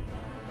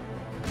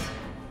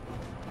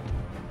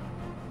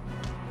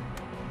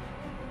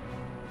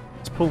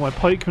 Let's pull my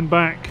pikemen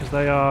back because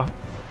they are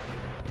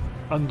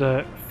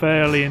under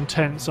fairly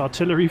intense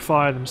artillery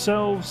fire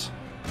themselves.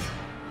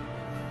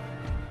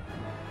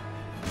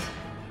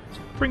 Let's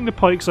bring the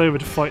pikes over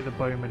to fight the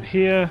bowmen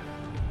here.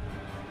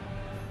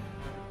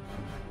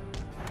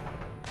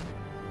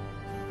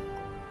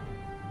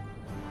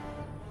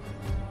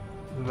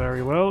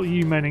 Very well.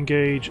 You men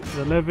engage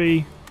the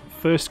levy.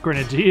 First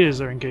grenadiers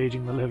are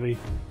engaging the levy.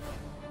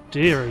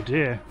 Dear oh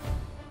dear.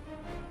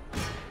 So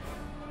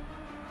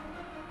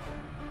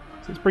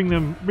let's bring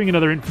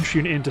another infantry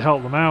unit in to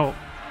help them out.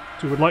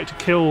 So we'd like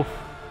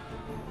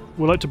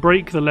to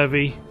break the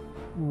levy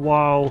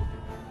while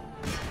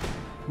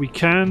we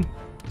can.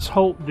 Let's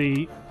halt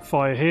the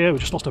fire here. We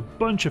just lost a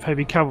bunch of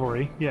heavy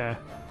cavalry. Yeah.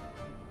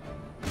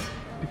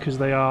 Because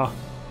they are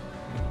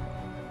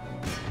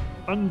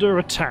under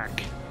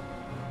attack.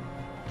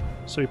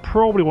 So we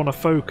probably want to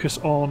focus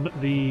on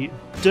the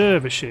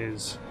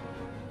dervishes.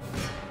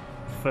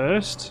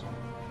 first.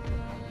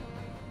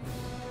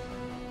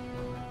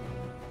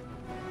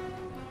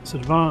 Let's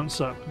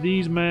advance up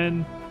these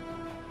men.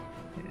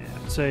 Yeah,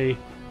 it's a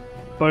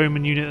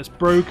bowman unit that's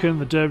broken.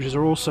 The dervishes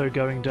are also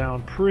going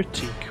down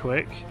pretty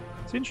quick.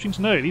 It's interesting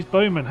to note these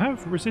bowmen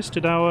have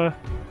resisted our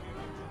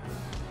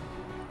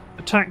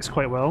attacks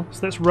quite well.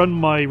 So let's run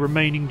my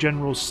remaining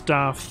general's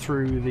staff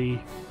through the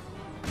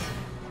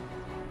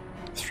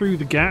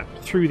gap,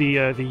 through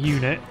the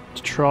unit,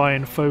 to try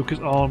and focus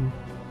on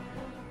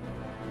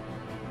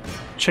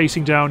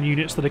chasing down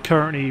units that are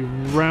currently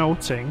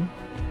routing.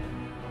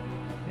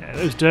 Yeah,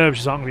 those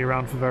dervishes aren't going to be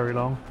around for very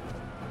long.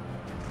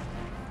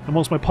 And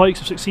once my pikes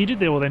have succeeded,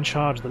 they will then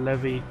charge the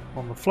levy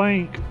on the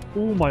flank.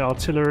 All my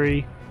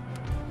artillery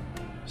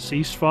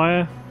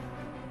ceasefire.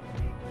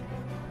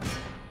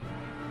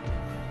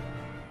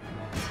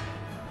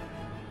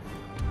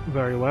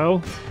 Very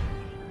well.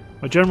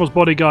 My general's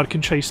bodyguard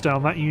can chase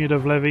down that unit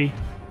of levy.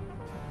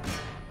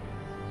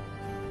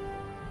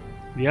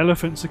 The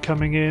elephants are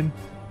coming in.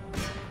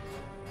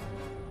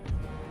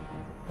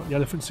 But the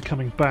elephants are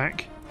coming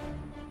back.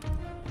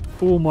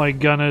 All my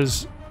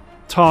gunners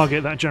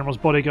target that general's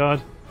bodyguard.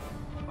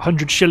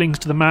 100 shillings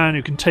to the man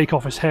who can take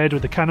off his head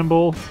with the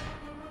cannonball.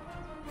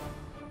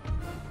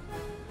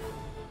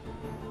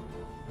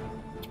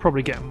 Let's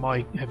probably get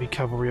my heavy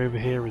cavalry over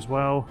here as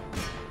well.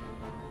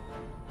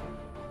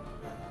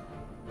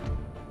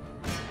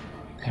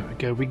 There we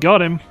go, we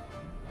got him.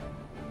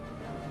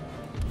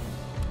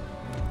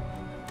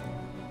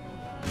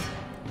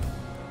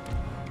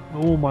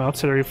 All my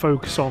artillery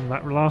focus on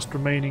that last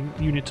remaining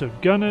unit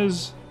of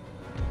gunners.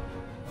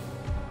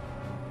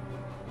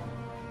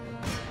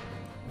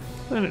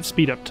 Then let's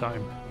speed up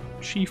time,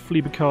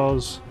 chiefly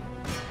because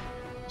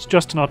it's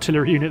just an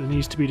artillery unit that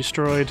needs to be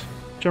destroyed.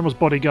 General's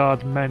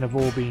bodyguard men have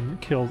all been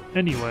killed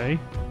anyway.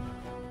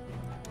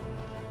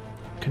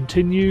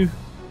 Continue.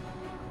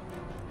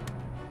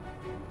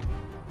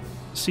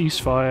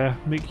 Ceasefire.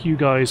 Make you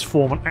guys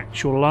form an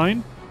actual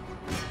line,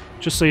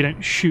 just so you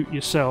don't shoot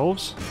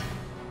yourselves.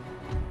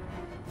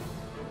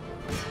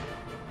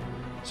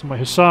 So my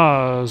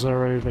hussars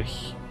are over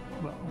here.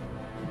 Well,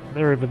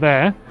 they're over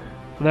there.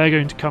 They're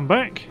going to come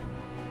back.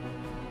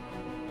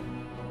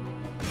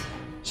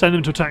 Send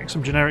them to attack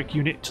some generic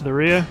unit to the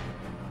rear.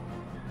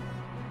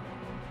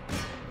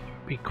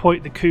 Be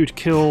quite the coup to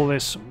kill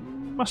this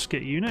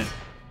musket unit.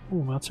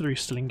 Oh, my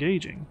artillery's still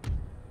engaging.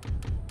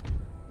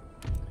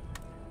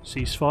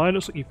 Ceasefire,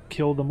 looks like you've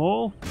killed them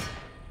all.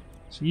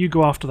 So you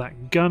go after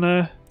that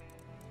gunner.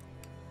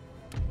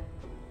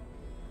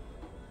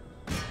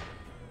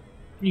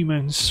 You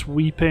men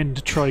sweep in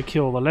to try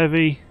kill the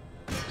levy.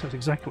 That's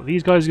exactly what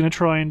these guys are going to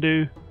try and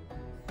do.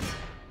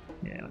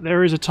 Yeah,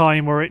 there is a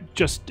time where it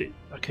just...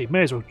 okay,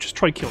 may as well just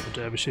try kill the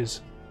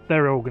dervishes.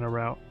 They're all going to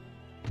rout.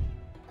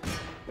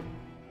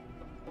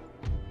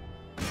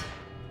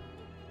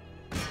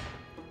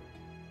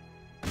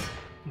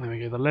 There we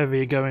go, the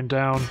levy are going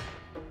down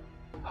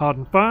hard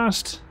and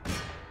fast.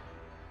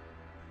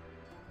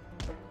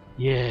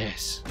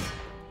 Yes.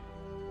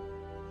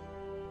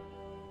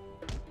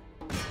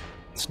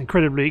 It's an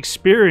incredibly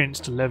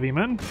experienced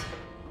levyman.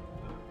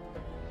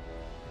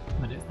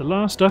 And it's the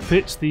last up,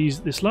 it's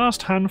this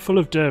last handful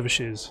of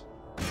dervishes.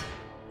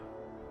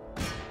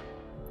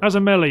 As a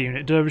melee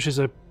unit, dervishes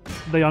are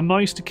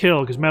nice to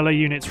kill because melee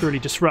units really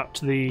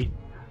disrupt my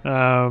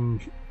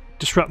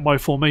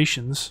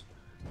formations.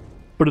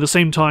 But at the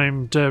same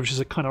time, dervishes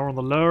are kind of on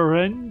the lower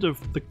end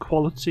of the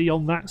quality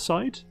on that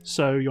side,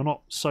 so you're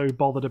not so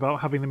bothered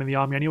about having them in the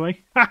army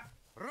anyway. Ha!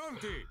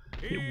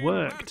 It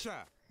worked.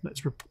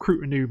 Let's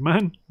recruit a new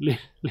man,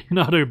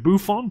 Leonardo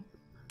Buffon.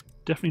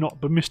 Definitely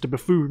not Mr.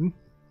 Buffoon.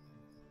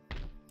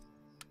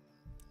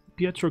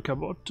 Pietro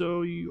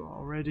Caboto, you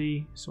are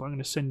ready, so I'm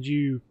going to send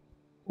you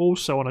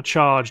also on a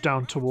charge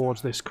down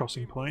towards this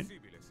crossing point.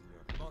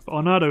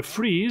 Leonardo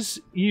Fries,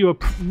 you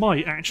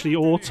might actually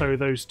auto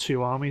those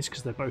two armies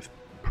because they're both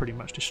pretty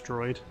much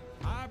destroyed.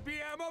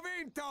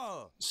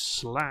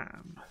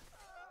 Slam.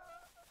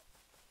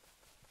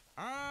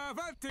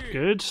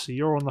 Good, so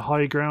you're on the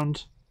high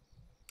ground.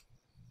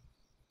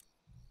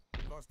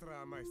 Let's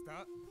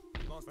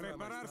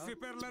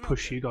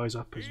push you guys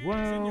up as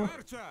well.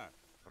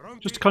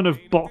 Just to kind of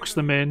box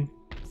them in.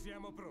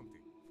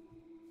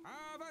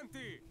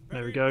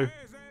 There we go.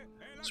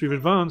 So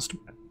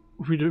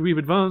we've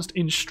advanced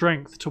in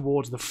strength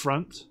towards the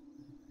front.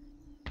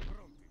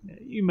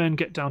 You men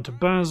get down to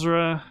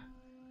Basra.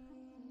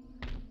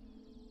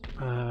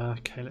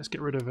 Okay, let's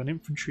get rid of an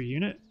infantry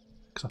unit,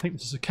 because I think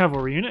this is a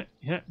cavalry unit.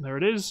 Yeah, there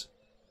it is.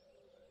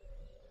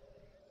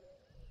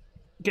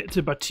 Get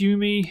to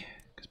Batumi,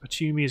 because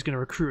Batumi is going to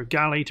recruit a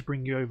galley to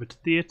bring you over to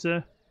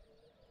theatre.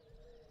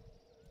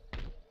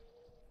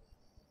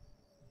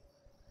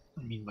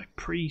 I mean, my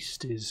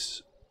priest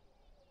is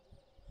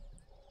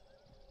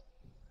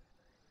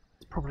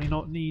probably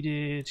not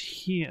needed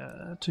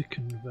here to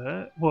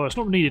convert. Well, it's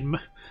not needed. To be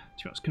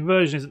honest,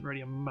 conversion isn't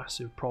really a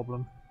massive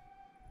problem.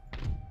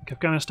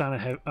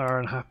 Afghanistan are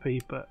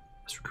unhappy, but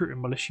let's recruit a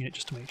militia unit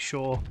just to make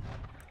sure.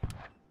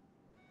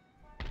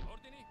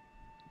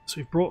 So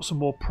we've brought some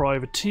more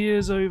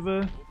privateers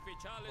over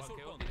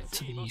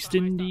to the East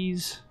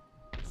Indies.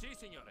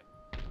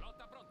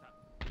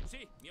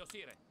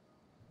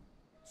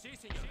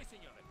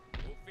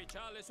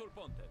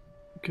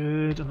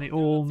 Good, and they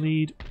all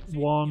need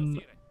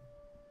one.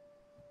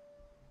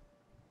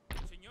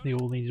 They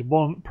all needed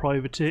one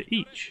privateer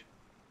each.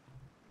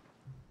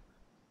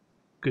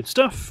 Good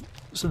stuff.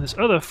 So this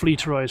other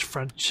fleeter is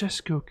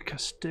Francesco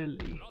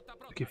Castelli.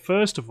 Okay,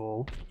 first of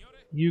all,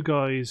 you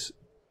guys,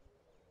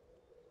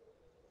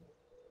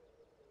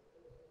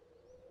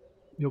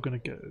 you're going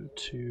to go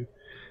to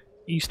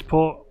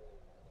Eastport.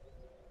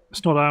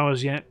 It's not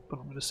ours yet, but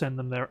I'm going to send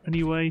them there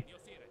anyway.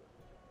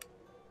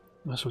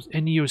 This was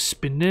Ennio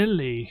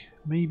Spinelli.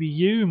 Maybe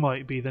you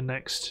might be the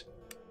next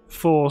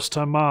force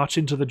to march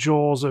into the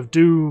jaws of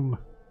doom.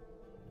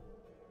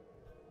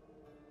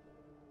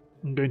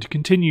 I'm going to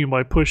continue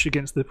my push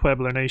against the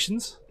Pueblo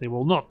nations. They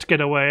will not get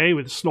away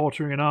with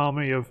slaughtering an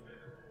army of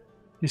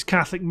His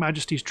Catholic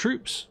Majesty's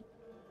troops.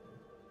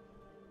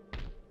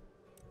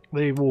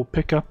 They will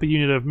pick up a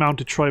unit of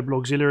mounted tribal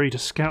auxiliary to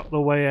scout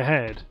the way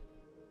ahead.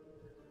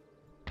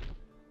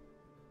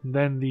 And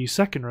then the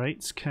second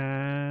rates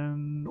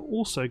can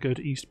also go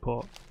to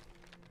Eastport.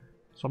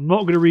 So I'm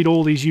not going to read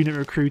all these unit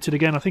recruited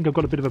again. I think I've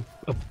got a bit of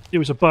it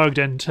was a bugged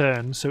end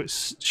turn, so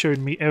it's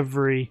showing me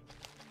every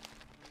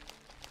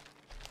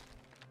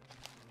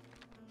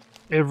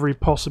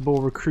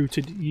possible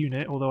recruited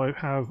unit, although I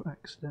have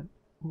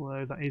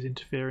although that is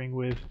interfering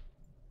with.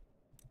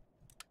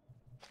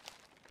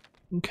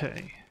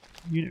 Okay,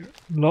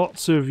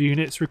 lots of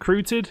units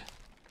recruited.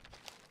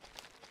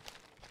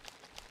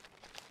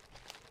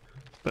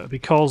 But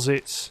because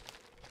it's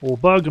all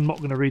bugged, I'm not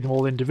going to read them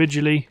all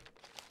individually.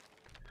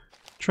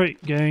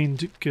 Trait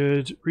gained,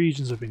 good.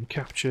 Regions have been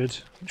captured,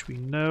 which we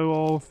know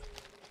of.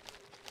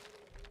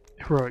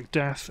 Heroic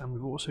death, and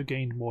we've also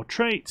gained more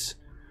traits.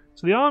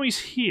 So the army's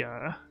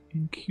here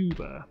in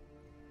Cuba.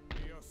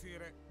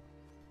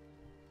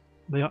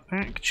 They are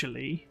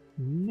actually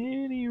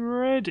nearly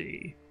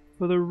ready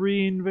for the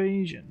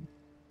re-invasion.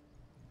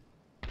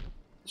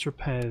 Let's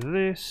repair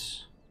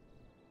this.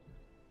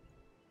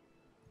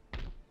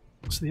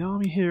 So the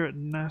army here at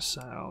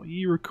Nassau,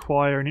 you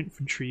require an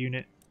infantry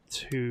unit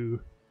to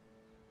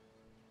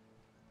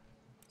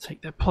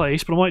take their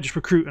place, but I might just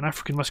recruit an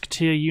African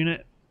musketeer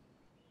unit.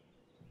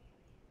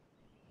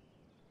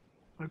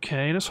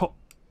 Okay, let's hop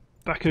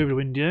back over to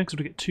India, because we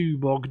don't get too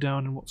bogged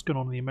down in what's going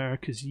on in the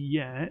Americas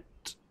yet.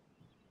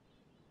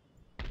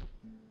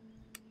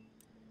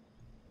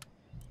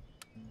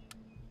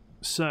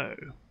 So,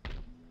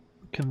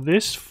 can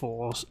this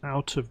force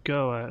out of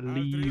Goa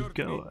leave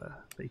Goa?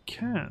 They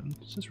can.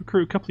 So let's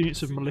recruit a couple of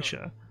units of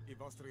militia,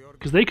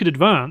 because they could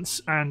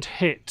advance and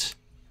hit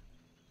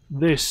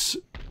this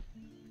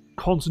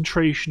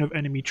concentration of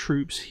enemy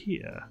troops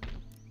here.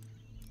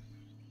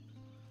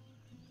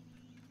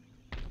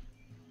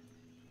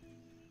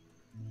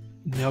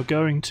 And they are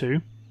going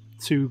to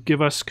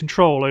give us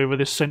control over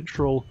this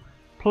central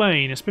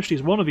plain, especially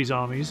as one of these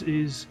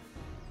armies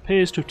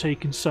appears to have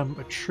taken some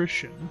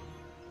attrition.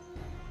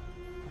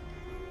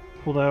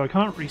 Although I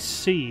can't really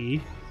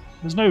see,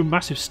 there's no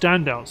massive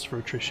standouts for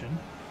attrition.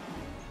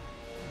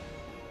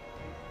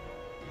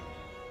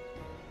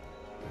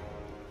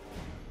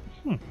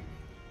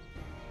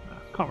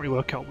 Can't really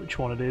work out which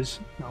one it is.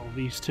 Oh,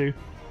 these two.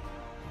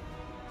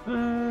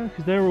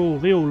 Because they all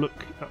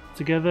look up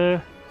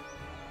together.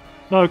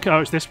 No, okay,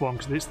 oh, it's this one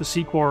because it's the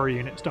Sikh warrior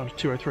unit. It's down to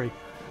 203.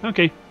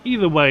 Okay,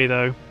 either way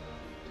though,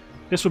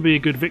 this will be a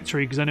good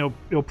victory because then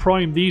it'll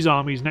prime these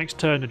armies next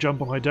turn to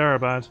jump on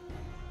Hyderabad.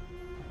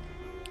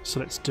 So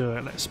let's do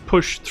it. Let's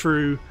push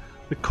through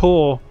the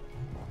core,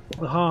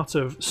 the heart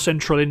of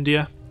central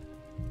India.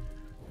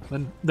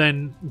 And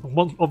then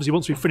obviously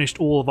once we've finished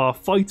all of our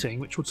fighting,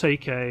 which will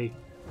take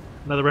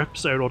another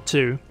episode or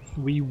two,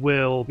 we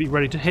will be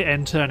ready to hit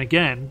end turn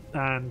again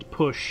and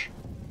push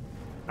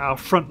our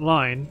front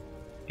line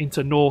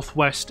into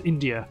northwest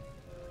India.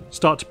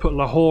 Start to put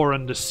Lahore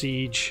under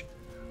siege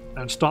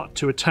and start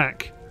to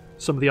attack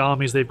some of the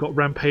armies they've got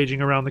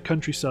rampaging around the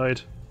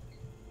countryside.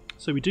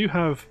 So we do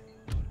have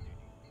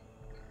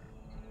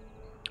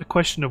a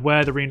question of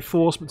where the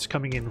reinforcements are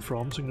coming in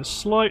from, so I'm going to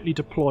slightly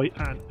deploy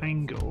at an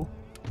angle.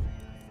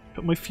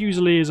 Put my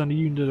Fusiliers and a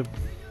unit of,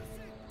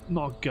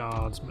 not a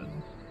guardsman,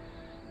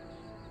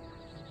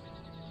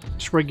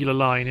 just regular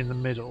line in the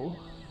middle,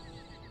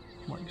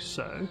 like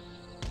so.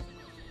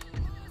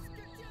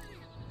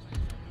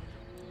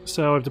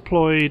 So I've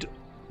deployed,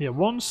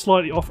 one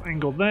slightly off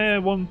angle there,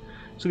 one.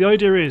 So the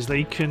idea is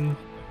they've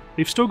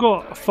still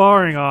got a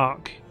firing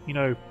arc,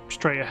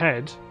 straight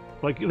ahead.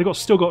 Like they've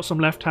still got some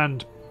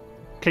left-hand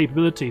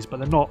capabilities, but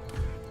they're not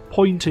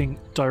pointing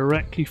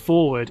directly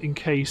forward in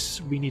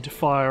case we need to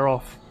fire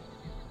off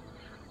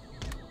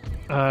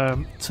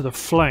to the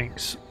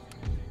flanks.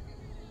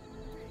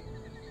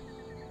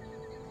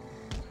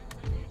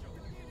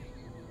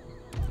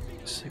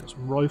 Let's see, got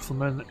some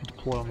riflemen that can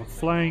deploy on the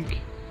flank.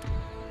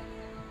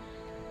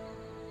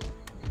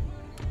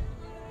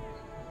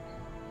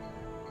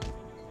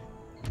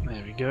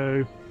 There we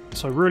go.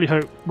 So I really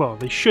hope... Well,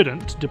 they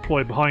shouldn't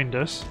deploy behind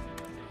us.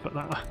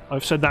 But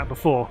I've said that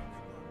before.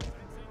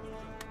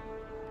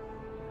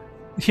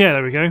 Yeah,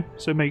 there we go.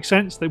 So it makes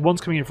sense.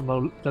 One's coming in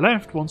from the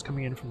left, one's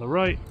coming in from the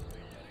right.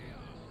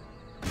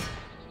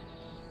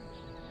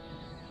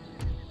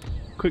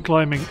 Quick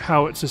climbing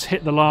howitzers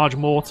hit the large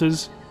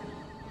mortars.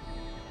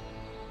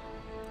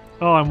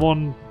 Oh, I'm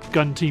one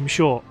gun team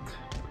short.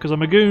 Because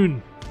I'm a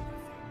goon.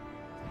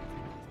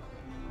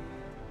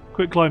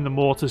 Quick climb the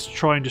mortars to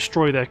try and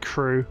destroy their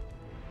crew.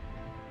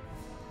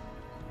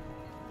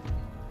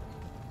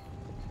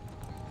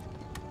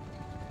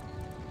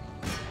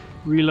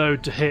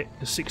 Reload to hit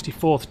the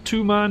 64th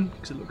two-man,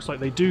 because it looks like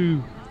they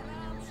do.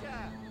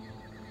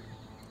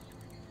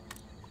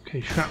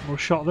 Okay, shrapnel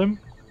shot them.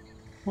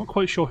 Not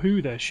quite sure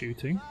who they're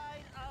shooting.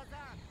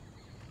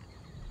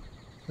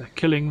 They're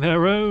killing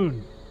their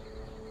own.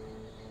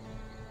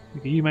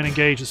 The U-men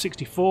engage the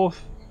 64th.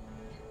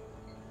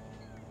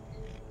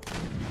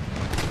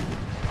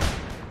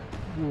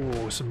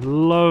 Oh, some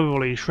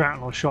lovely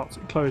shrapnel shots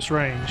at close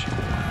range.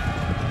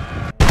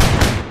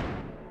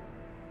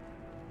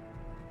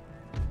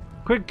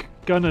 Quick,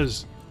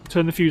 gunners.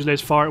 Turn the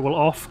Fusiliers fire at will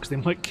off, because they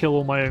might kill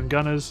all my own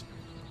gunners.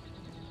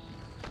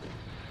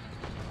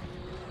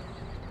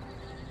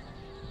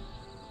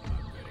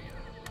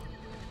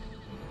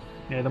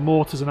 Yeah, the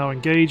mortars are now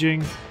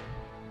engaging.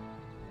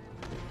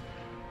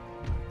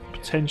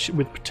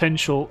 With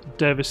potential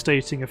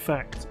devastating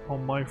effect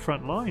on my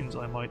front lines,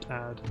 I might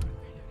add.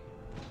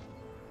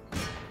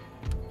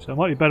 So I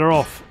might be better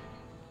off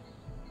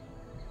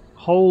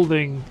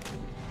holding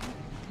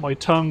my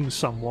tongue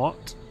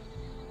somewhat.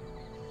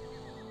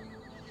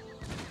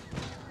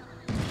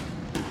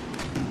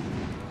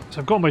 So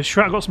I've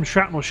got some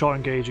shrapnel shot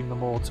engaging the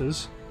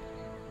mortars.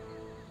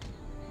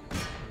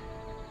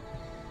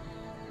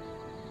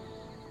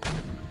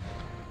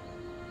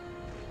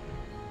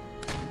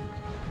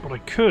 But I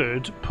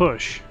could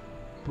push,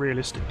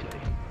 realistically.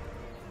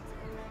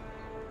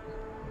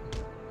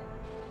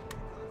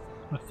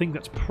 I think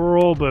that's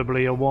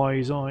probably a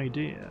wise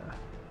idea.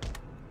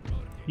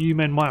 You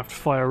men might have to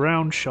fire a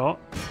round shot.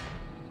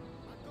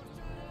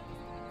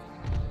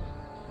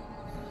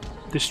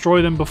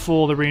 Destroy them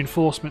before the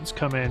reinforcements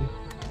come in.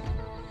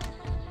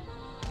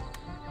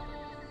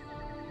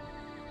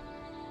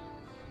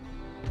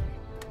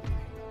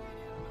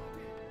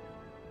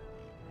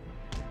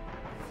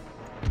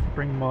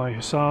 Bring my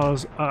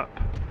hussars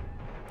up.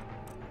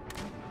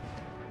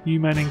 You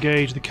men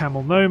engage the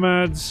camel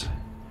nomads.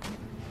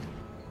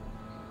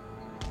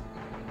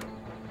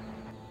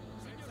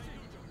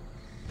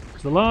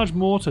 Because the large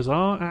mortars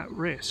are at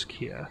risk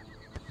here.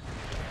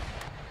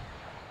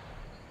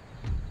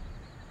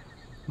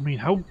 I mean,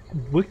 how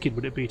wicked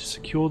would it be to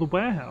secure the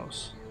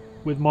warehouse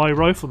with my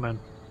riflemen?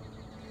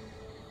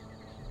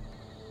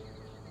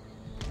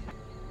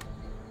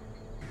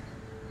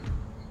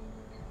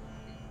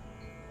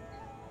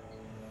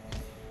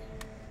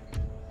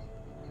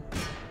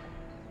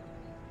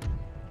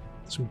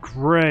 Some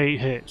great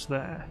hits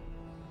there.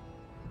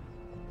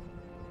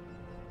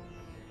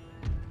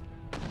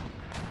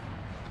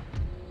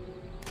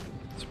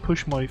 Let's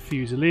push my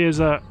Fusiliers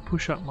up,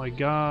 push up my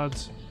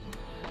guards.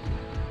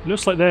 It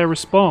looks like their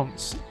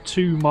response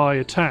to my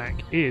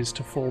attack is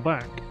to fall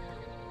back.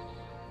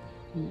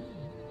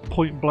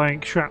 Point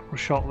blank shrapnel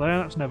shot there,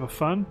 that's never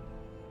fun.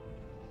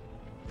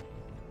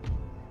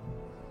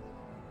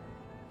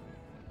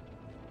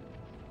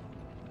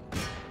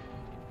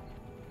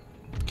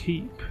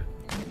 Keep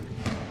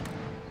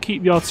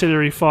the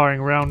artillery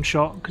firing round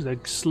shot because they're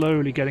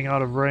slowly getting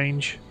out of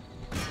range.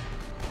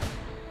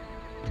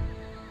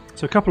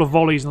 So a couple of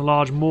volleys and the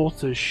large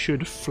mortars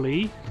should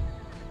flee.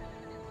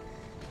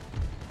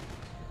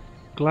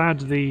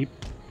 Glad the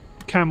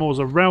camels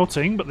are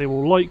routing, but they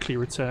will likely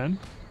return.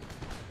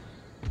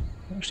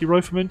 Actually,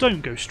 riflemen,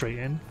 don't go straight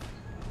in.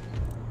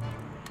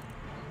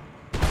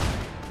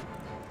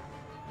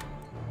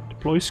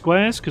 Deploy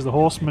squares, because the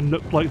horsemen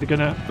look like they're going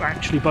to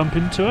actually bump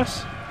into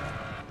us.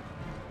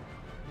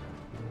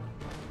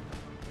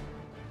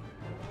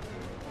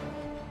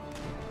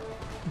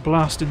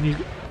 Blasting these...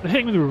 They're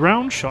hitting with a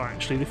round shot,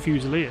 actually, the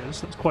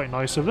Fusiliers. That's quite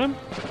nice of them.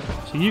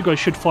 So you guys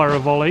should fire a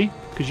volley,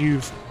 because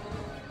you've...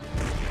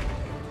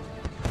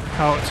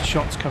 howitzer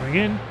shots coming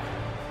in.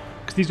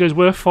 Because these guys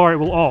were fire at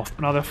will off,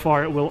 but now they're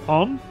fire at will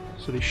on.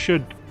 So they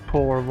should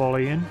pour a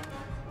volley in.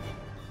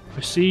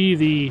 I see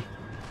the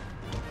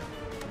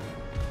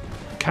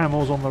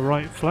camels on the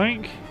right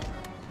flank.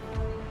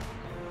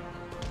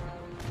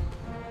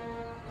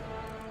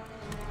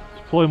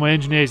 Deploy my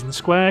engineers in the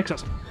square,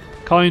 because that's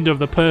kind of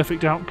the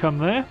perfect outcome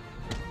there.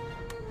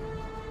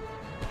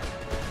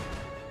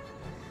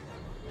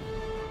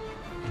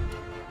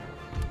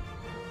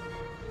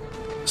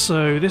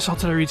 So this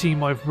artillery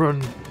team I've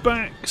run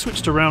back,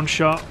 switched to round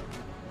shot.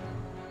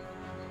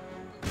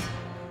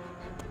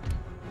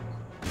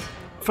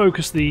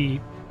 Focus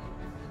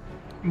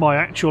my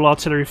actual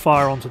artillery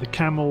fire onto the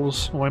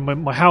camels, or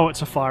my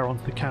howitzer fire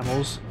onto the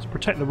camels, to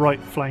protect the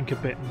right flank a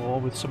bit more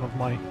with some of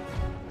my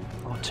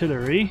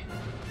artillery.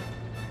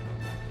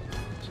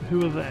 So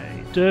Who are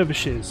they?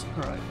 Dervishes.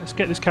 Alright, let's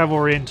get this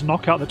cavalry in to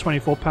knock out the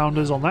 24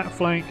 pounders on that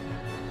flank.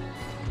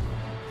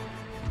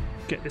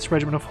 Get this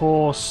regiment of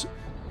horse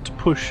to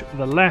push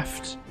the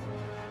left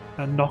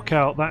and knock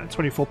out that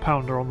 24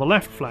 pounder on the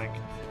left flank.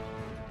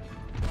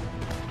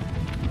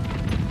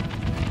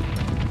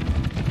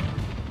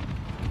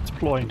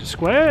 Deploy into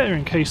square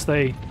in case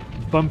they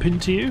bump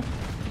into you.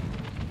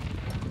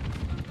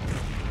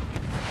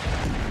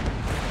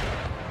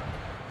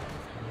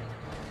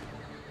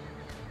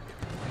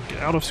 Get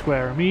out of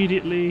square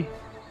immediately.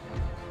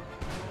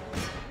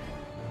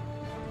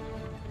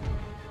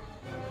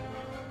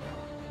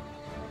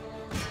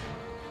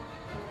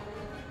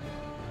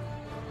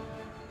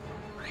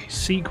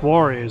 Sikh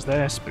warriors,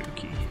 they're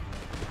spooky.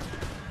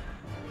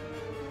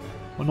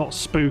 Well, not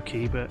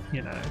spooky, but,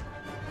 you know,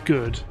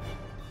 good.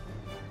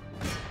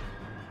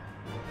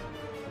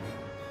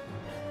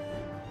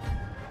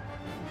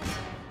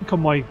 Look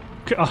on my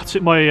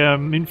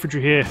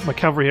infantry here, my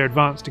cavalry here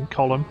advanced in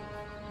column.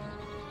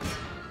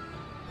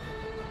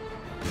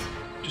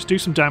 Just do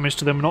some damage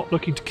to them, not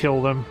looking to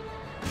kill them.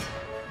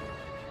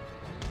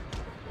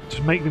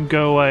 Just make them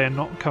go away and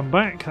not come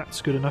back,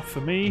 that's good enough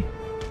for me.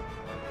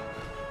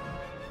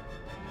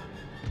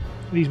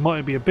 These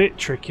might be a bit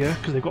trickier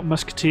because they've got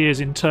musketeers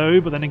in tow,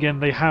 but then again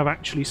they have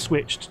actually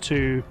switched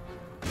to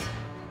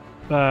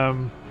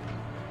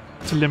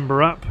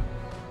limber up.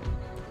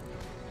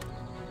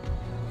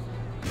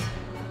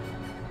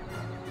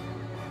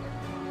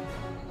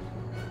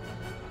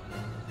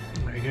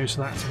 There we go,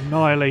 so that's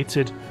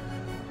annihilated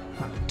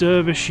that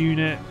dervish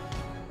unit.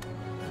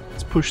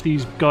 Let's push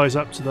these guys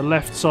up to the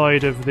left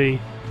side of the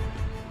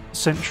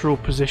central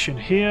position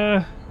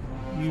here.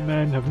 You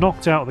men have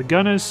knocked out the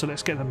gunners, so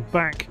let's get them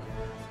back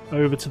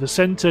over to the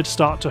centre to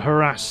start to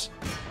harass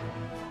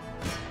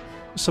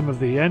some of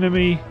the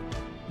enemy.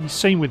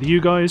 Same with you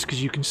guys,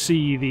 because you can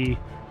see the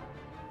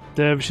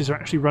dervishes are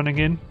actually running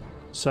in.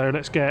 So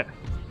let's get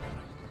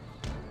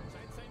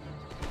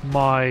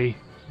my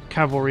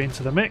cavalry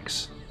into the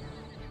mix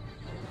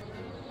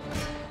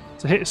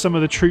to hit some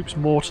of the troops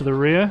more to the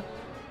rear.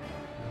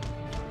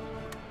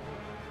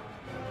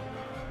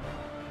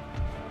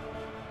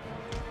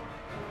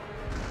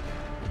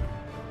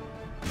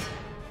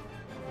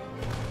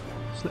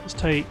 Let's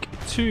take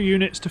 2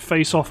 units to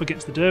face off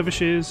against the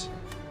dervishes.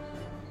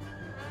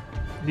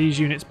 These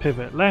units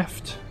pivot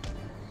left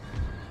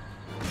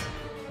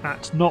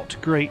at not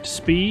great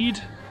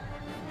speed.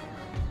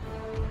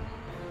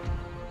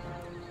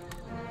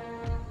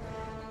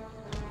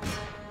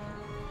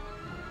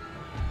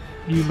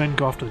 You men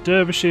go after the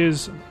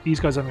dervishes. These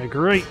guys are having a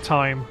great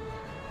time.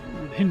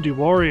 The Hindu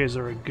warriors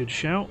are a good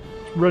shout.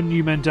 Run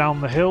you men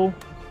down the hill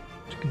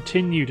to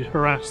continue to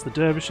harass the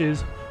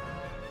dervishes.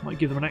 Might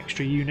give them an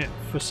extra unit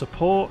for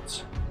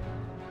support.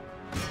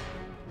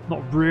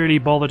 Not really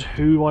bothered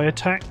who I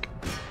attack.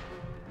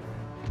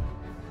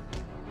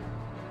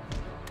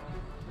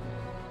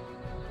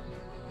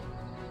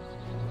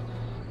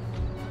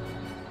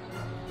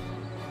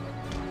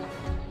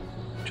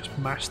 Just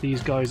mash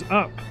these guys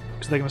up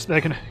because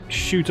they're gonna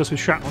shoot us with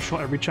shrapnel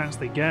shot every chance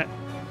they get.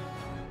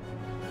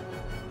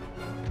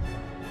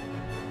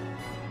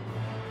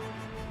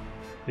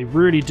 They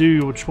really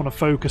do just want to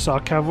focus our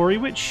cavalry,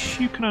 which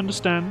you can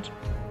understand.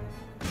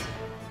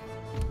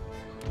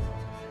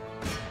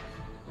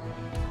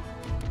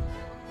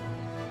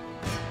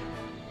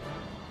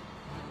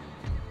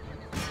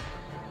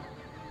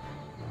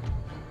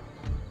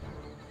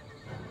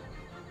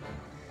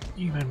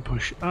 You men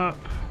push up.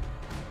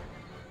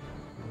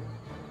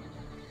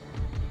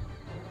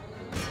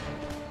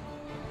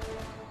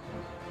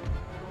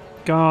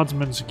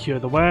 Guardsmen secure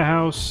the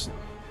warehouse.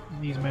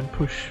 These men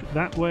push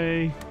that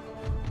way.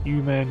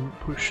 You men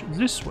push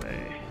this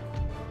way.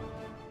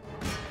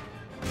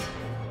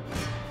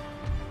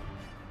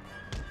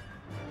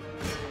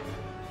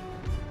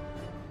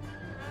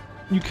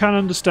 You can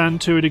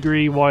understand to a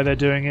degree why they're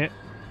doing it.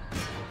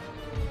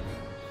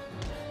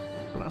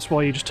 But that's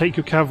why you just take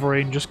your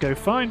cavalry and just go,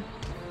 fine.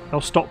 They'll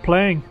stop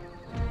playing.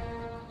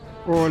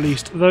 Or at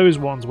least those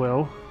ones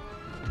will.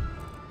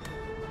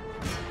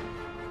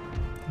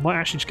 Might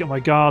actually just get my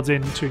guards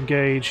in to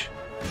engage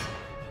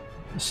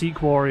the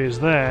Sikh warriors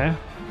there.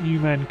 You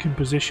men can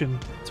position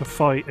to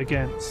fight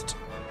against.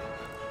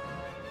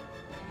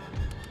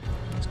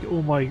 Let's get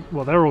all my...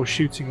 well, they're all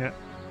shooting at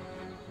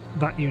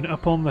that unit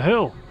up on the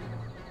hill.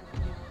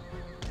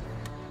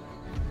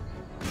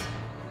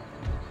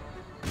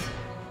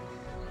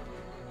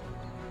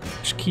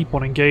 Just keep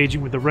on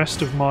engaging with the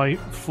rest of my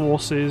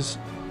forces.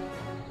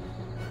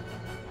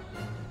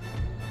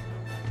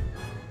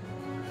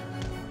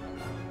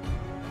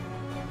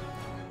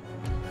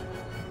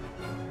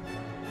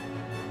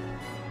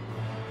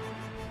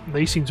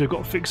 They seem to have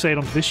got fixated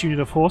onto this unit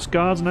of horse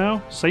guards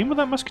now. Same with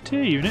that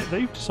musketeer unit.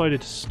 They've decided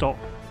to stop.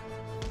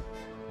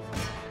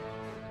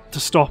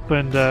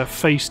 And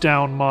face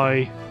down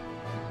my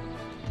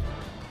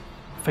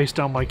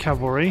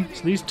cavalry.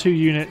 So these 2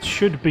 units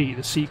should beat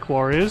the Sikh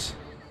warriors.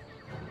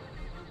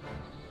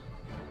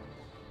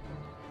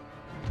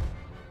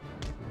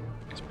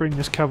 Let's bring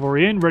this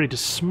cavalry in, ready to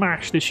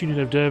smash this unit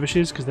of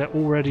dervishes because they're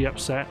already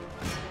upset.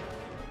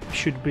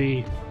 Should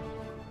be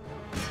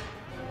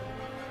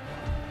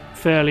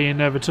fairly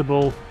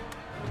inevitable.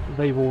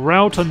 They will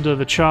rout under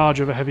the charge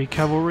of a heavy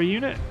cavalry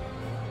unit.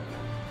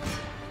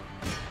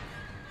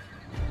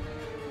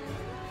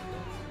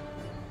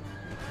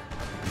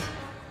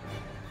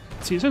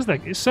 See,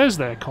 it says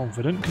they're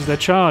confident because they're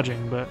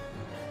charging, but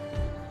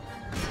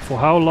for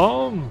how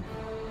long?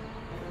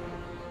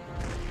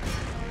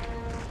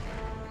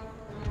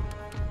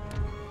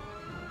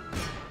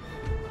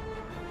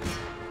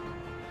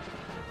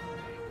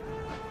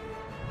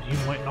 You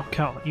might knock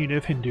out that unit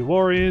of Hindu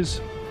warriors.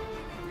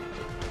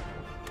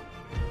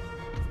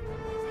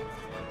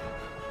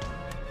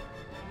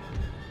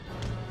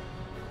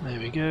 There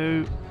we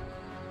go.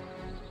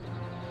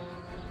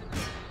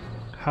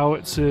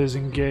 Howitzers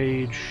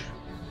engage.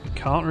 You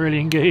can't really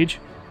engage.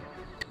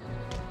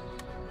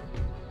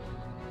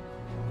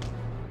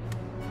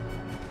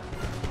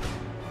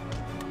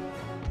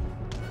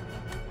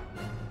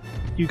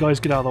 You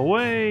guys get out of the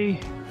way.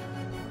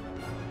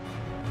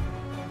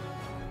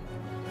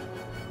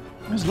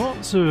 There's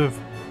lots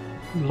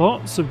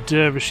of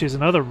dervishes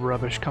and other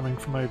rubbish coming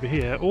from over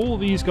here. All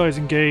these guys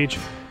engage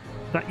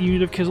that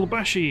unit of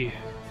Kizilbashi.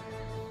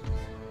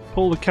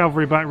 Pull the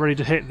cavalry back, ready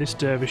to hit this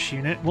dervish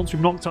unit. Once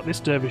we've knocked out this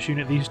dervish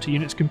unit, these two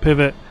units can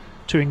pivot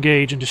to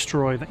engage and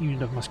destroy that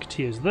unit of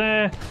musketeers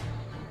there.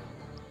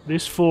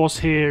 This force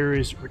here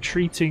is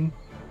retreating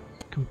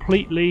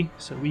completely,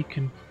 so we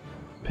can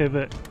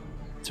pivot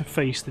to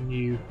face the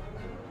new.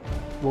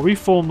 We'll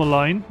reform the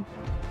line.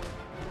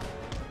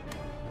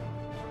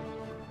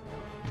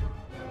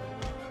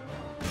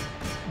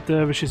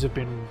 Dervishes have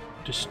been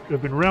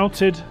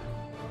routed.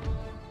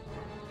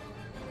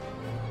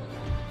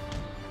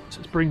 So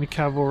let's bring the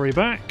cavalry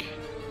back.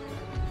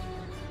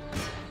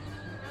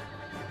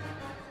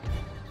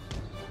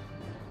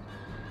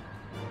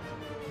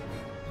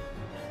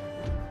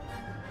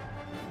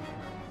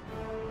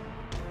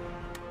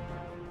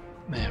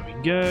 There we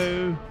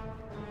go.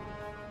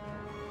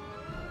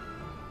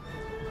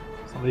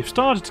 So they've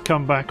started to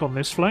come back on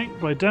this flank,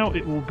 but I doubt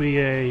it will be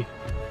a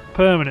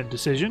permanent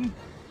decision.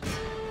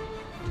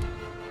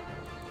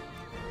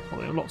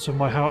 Although lots of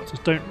my howitzers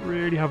don't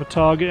really have a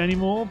target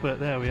anymore, but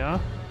there we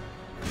are.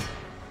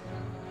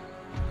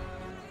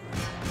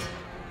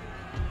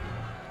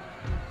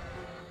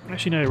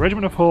 Actually no,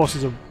 Regiment of Horse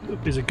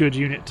is a good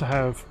unit to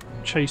have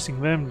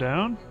chasing them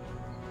down.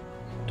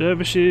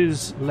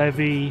 Dervishes,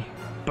 Levy,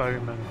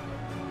 Bowmen.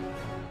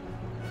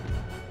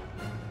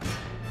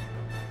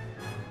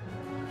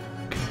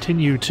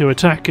 Continue to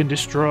attack and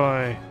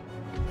destroy.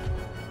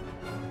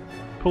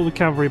 Pull the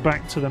cavalry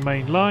back to the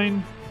main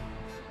line.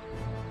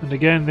 And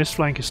again, this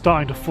flank is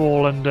starting to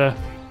fall under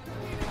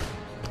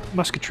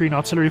musketry and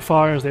artillery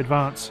fire as they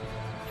advance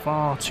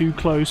far too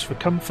close for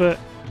comfort.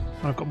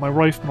 I've got my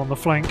riflemen on the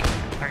flank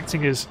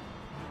acting as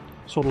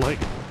sort of like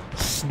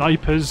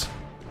snipers,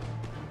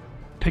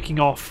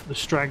 picking off the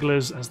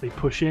stragglers as they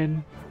push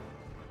in.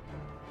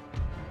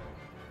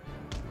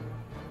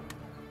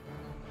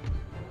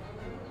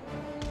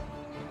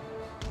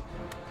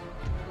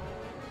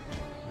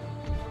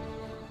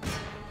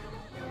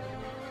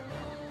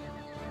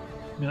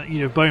 I mean,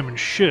 you know, Bowman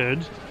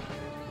should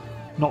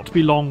not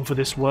be long for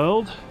this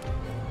world.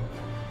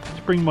 Let's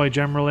bring my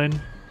general in.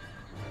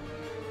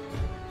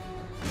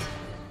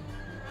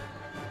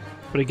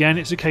 But again,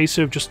 it's a case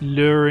of just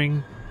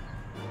luring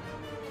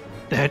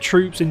their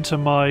troops into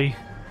my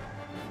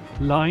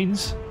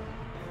lines.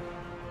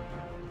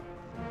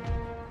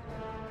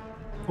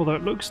 Although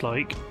it looks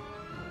like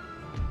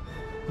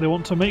they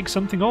want to make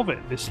something of it,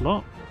 this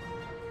lot.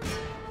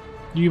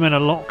 You men are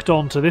locked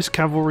onto this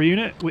cavalry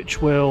unit,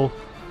 which will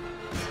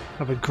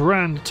have a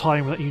grand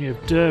time with that unit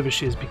of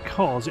dervishes,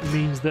 because it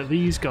means that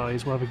these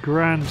guys will have a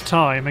grand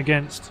time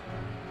against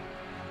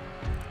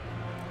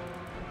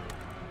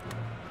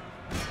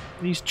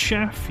these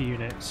chaff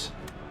units.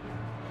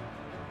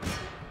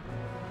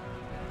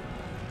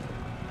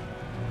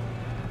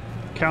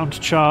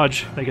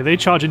 Counter-charge. They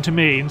charge into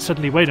me, and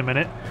suddenly, wait a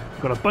minute,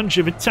 we've got a bunch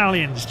of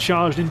Italians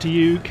charged into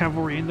you,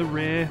 cavalry in the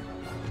rear.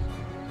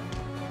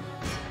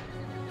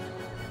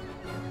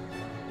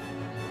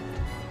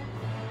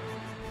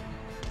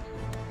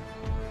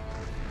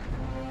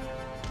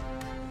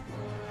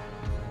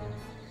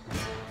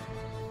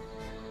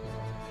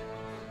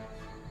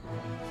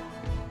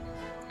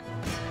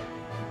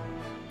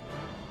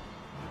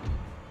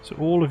 So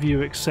all of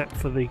you except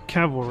for the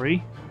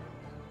cavalry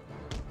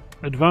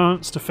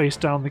advance to face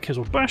down the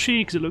Kizilbashi,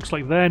 because it looks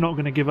like they're not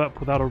going to give up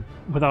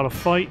without a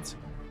fight,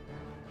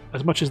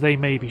 as much as they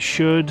maybe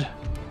should.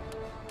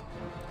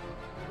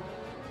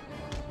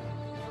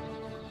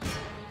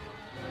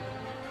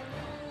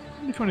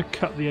 If you want to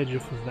cut the edge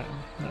off of that,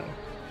 no.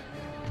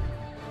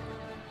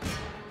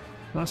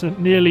 That's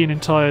nearly an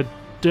entire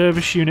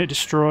dervish unit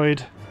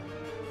destroyed.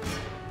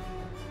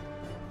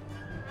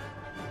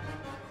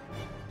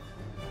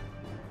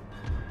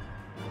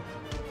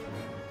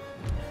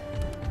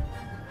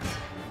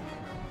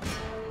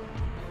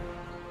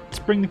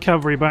 bring the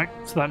cavalry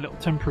back to that little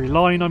temporary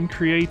line I'm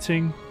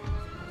creating.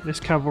 This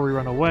cavalry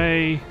run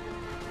away.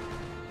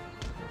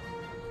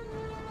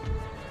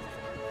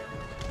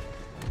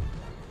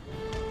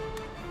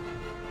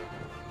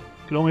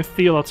 Can almost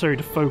feel artillery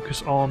to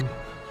focus on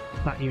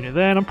that unit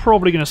there, and I'm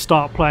probably going to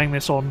start playing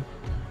this on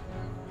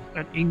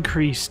an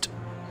increased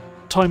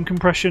time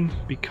compression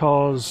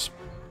because,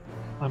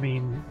 I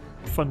mean,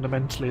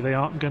 fundamentally they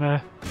aren't going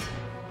to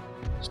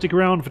stick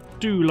around for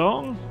too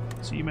long.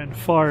 So you men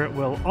fire at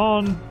will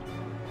on.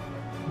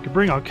 We can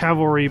bring our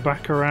cavalry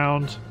back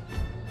around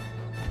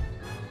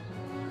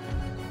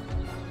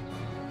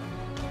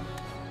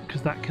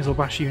because that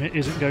Kizilbash unit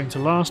isn't going to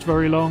last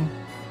very long.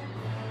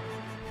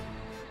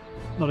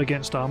 Not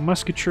against our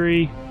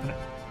musketry.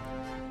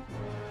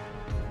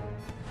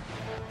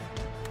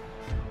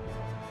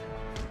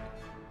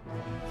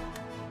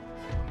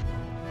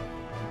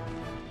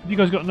 Have you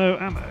guys got no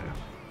ammo?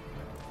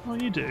 Oh,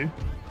 you do.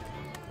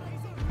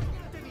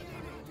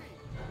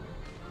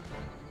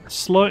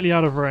 Slightly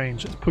out of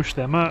range. Let's push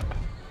them up.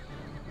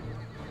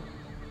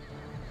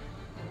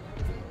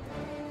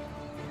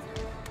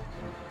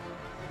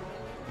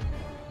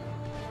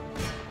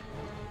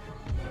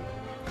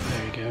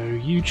 There we go.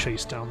 You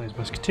chase down those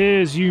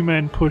musketeers. You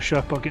men push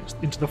up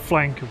into the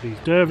flank of these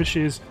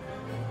dervishes.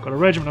 Got a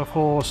regiment of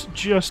horse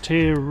just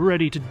here,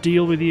 ready to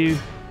deal with you.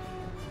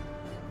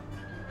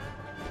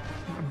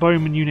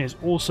 Bowman unit is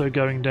also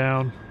going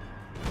down.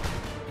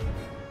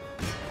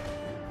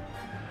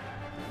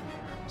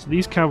 So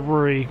these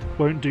cavalry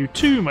won't do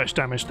too much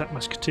damage to that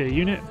musketeer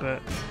unit,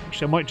 but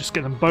actually I might just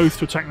get them both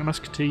to attack the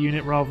musketeer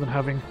unit rather than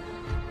having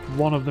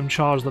one of them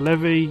charge the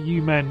levy.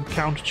 You men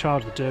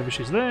countercharge the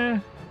dervishes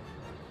there.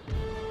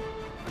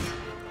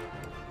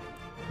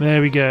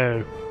 There we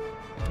go.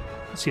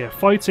 So yeah,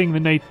 fighting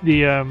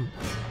the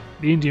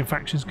Indian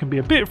factions can be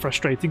a bit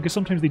frustrating because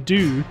sometimes they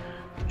do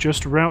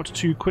just rout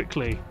too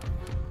quickly.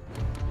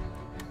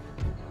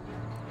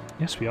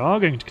 Yes, we are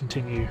going to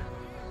continue.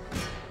 So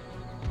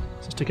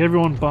let's take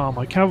everyone bar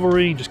my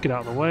cavalry and just get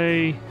out of the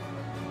way.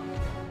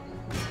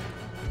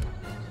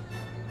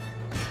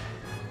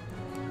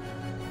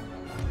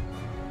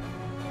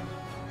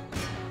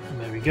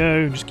 And there we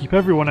go. Just keep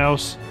everyone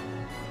else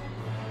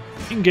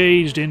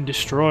engaged in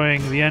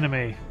destroying the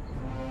enemy.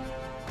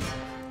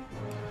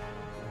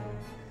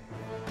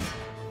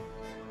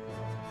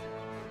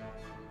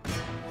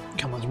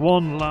 Come on,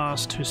 one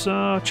last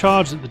hussar.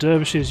 Charge at the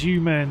dervishes. You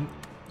men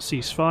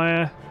cease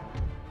fire.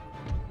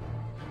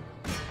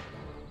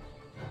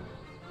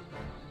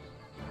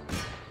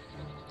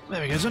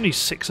 There we go, there's only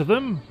 6 of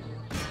them.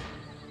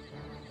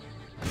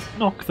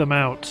 Knock them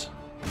out.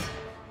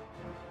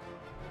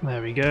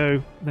 There we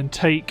go. Then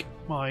take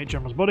my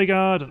general's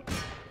bodyguard and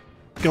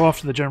go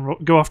after the general.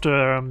 Go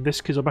after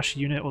this Kizilbashi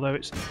unit, although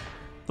it's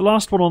the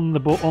last one on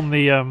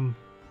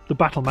the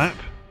battle map,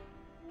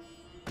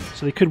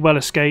 so they could well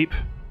escape.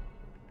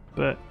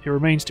 But it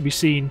remains to be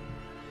seen.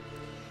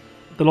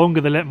 The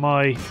longer they let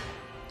my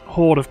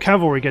horde of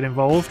cavalry get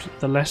involved,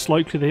 the less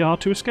likely they are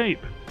to escape,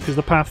 because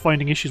the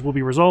pathfinding issues will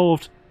be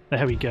resolved.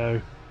 There we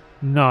go.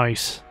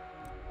 Nice.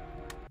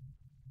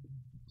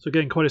 So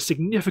again, quite a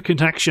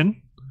significant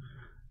action,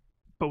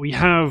 but we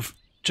have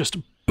just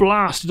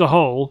blasted a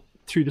hole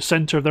through the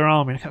centre of their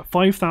army.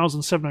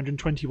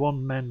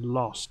 5,721 men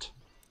lost.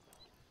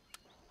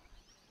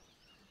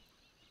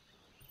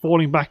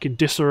 Falling back in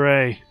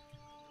disarray.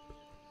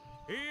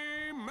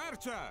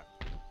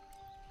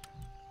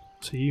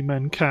 So you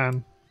men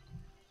can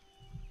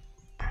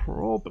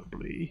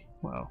probably,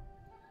 well,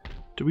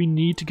 do we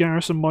need to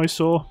garrison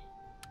Mysore?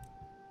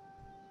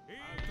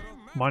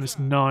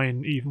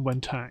 -9 even when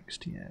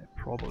taxed, yeah,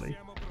 probably.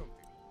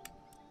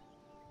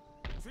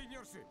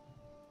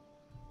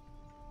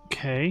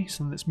 Okay,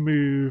 so let's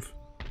move.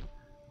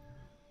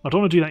 I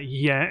don't want to do that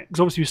yet, because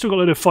obviously we've still got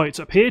a load of fights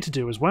up here to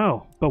do as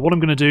well. But what I'm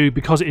going to do,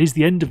 because it is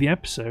the end of the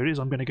episode, is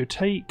I'm going to go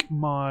take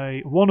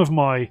one of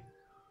my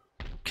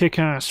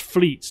kick-ass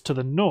fleets to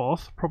the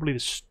north, probably the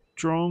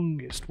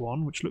strongest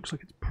one, which looks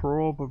like it's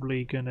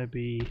probably going to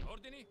be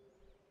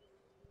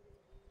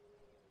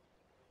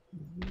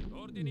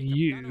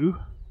you.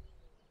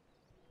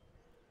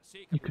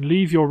 You can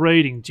leave your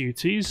raiding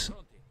duties.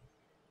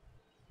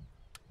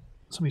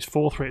 Some of these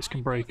 4th rates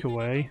can break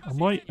away. I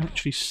might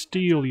actually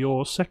steal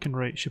your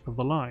 2nd-rate ship of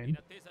the line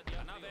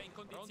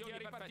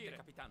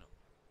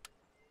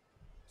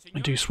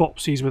and do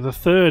swapsies with a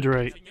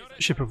 3rd-rate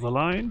ship of the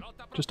line.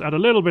 Just add a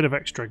little bit of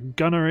extra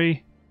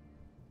gunnery.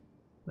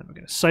 Then we're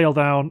going to sail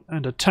down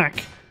and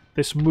attack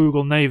this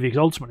Mughal navy, because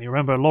ultimately,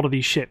 remember, a lot of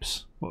these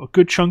ships, well, a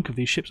good chunk of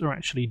these ships are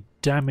actually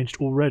damaged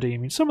already. I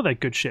mean, some of their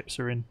good ships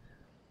are in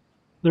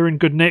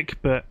good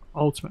nick, but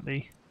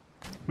ultimately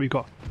we've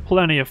got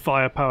plenty of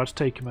firepower to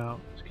take them out.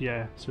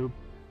 Yeah, so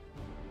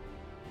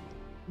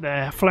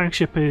their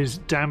flagship is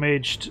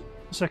damaged,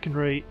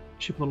 2nd-rate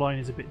ship of the line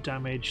is a bit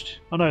damaged.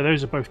 Oh no,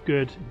 those are both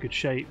good, in good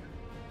shape.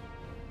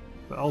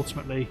 But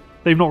ultimately,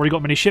 they've not really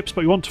got many ships,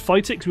 but we want to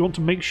fight it because we want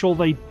to make sure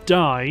they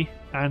die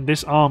and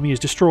this army is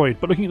destroyed.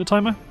 But looking at the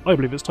timer, I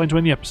believe it's time to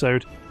end the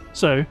episode.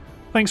 So,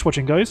 Thanks for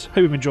watching, guys. Hope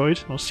you've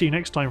enjoyed. I'll see you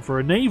next time for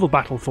a naval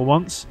battle for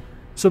once.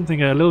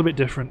 Something a little bit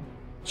different.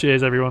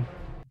 Cheers, everyone.